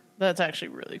 That's actually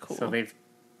really cool. So they've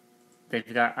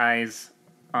got eyes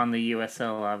on the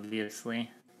USL,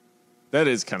 obviously. That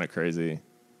is kind of crazy.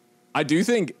 I do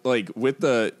think, like, with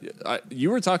you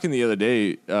were talking the other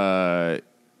day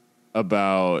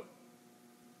about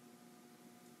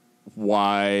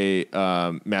why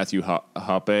Matthew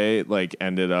Hoppe like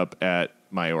ended up at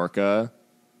Mallorca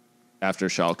after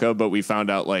Schalke, but we found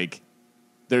out like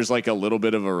there's like a little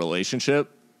bit of a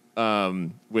relationship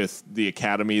with the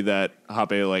academy that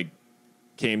Hoppe like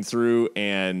came through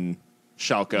and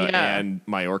Schalke and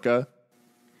Mallorca.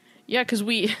 Yeah, because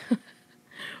we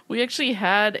actually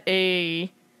had a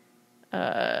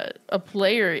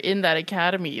player in that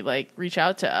academy like reach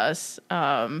out to us.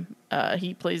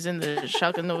 He plays in the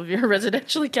Schalke Novia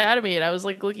Residential Academy, and I was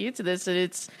like looking into this, and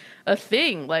it's a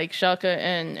thing, like Schalke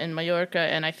and Mallorca,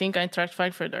 and I think Eintracht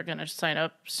Frankfurt are going to sign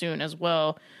up soon as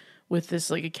well with this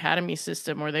like academy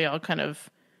system where they all kind of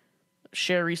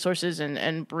share resources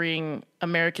and bring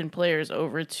American players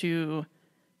over to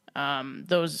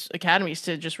those academies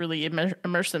to just really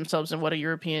immerse themselves in what a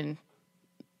European,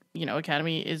 you know,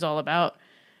 academy is all about.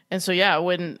 And so, yeah,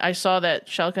 when I saw that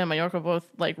Schalke and Mallorca both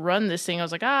like run this thing, I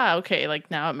was like, okay, like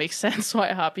now it makes sense why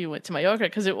Hoppe went to Mallorca,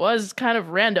 because it was kind of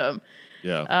random.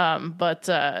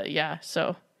 Yeah.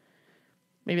 So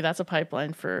maybe that's a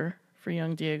pipeline for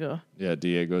young Diego. Yeah,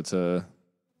 Diego to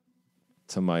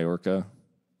to Mallorca.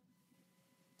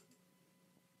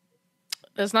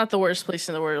 That's not the worst place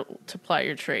in the world to ply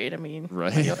your trade. I mean,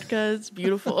 right? Mallorca is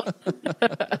beautiful.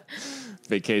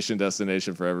 Vacation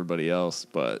destination for everybody else,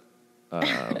 but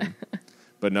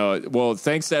no. Well,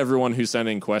 thanks to everyone who sent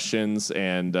in questions,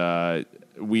 and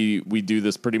we do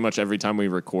this pretty much every time we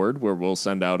record, where we'll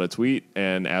send out a tweet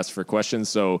and ask for questions.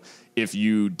 So if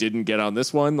you didn't get on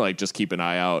this one, like, just keep an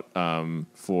eye out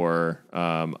for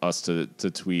us to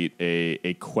tweet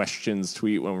a questions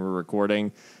tweet when we're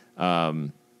recording.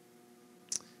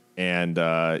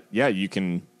 You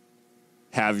can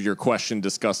have your question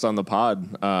discussed on the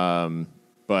pod.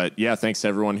 But yeah, thanks to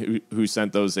everyone who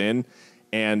sent those in.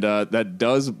 And that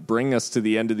does bring us to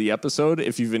the end of the episode.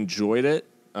 If you've enjoyed it,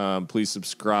 please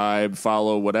subscribe,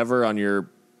 follow, whatever on your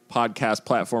podcast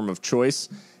platform of choice,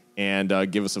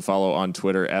 and give us a follow on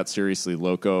Twitter at Seriously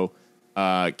Loco.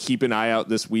 Keep an eye out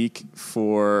this week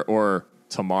or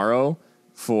tomorrow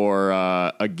for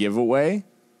a giveaway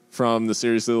from the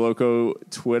Seriously Loco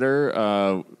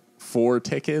Twitter, 4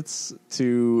 tickets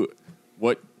to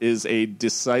what is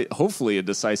hopefully a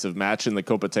decisive match in the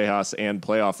Copa Tejas and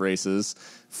Playoff races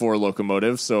for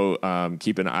Locomotive. So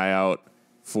keep an eye out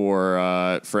for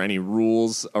any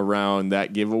rules around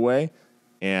that giveaway.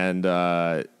 And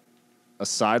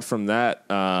aside from that,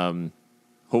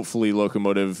 hopefully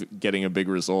Locomotive getting a big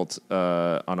result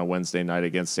on a Wednesday night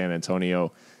against San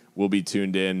Antonio. We'll be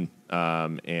tuned in,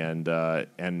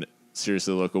 and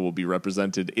Seriously Loco will be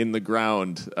represented in the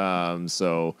ground.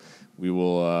 So we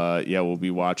will, we'll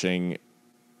be watching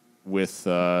with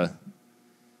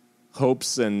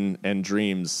hopes and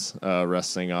dreams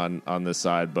resting on this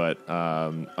side. But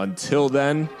until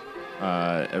then,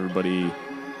 everybody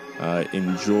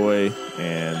enjoy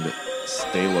and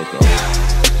stay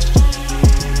loco.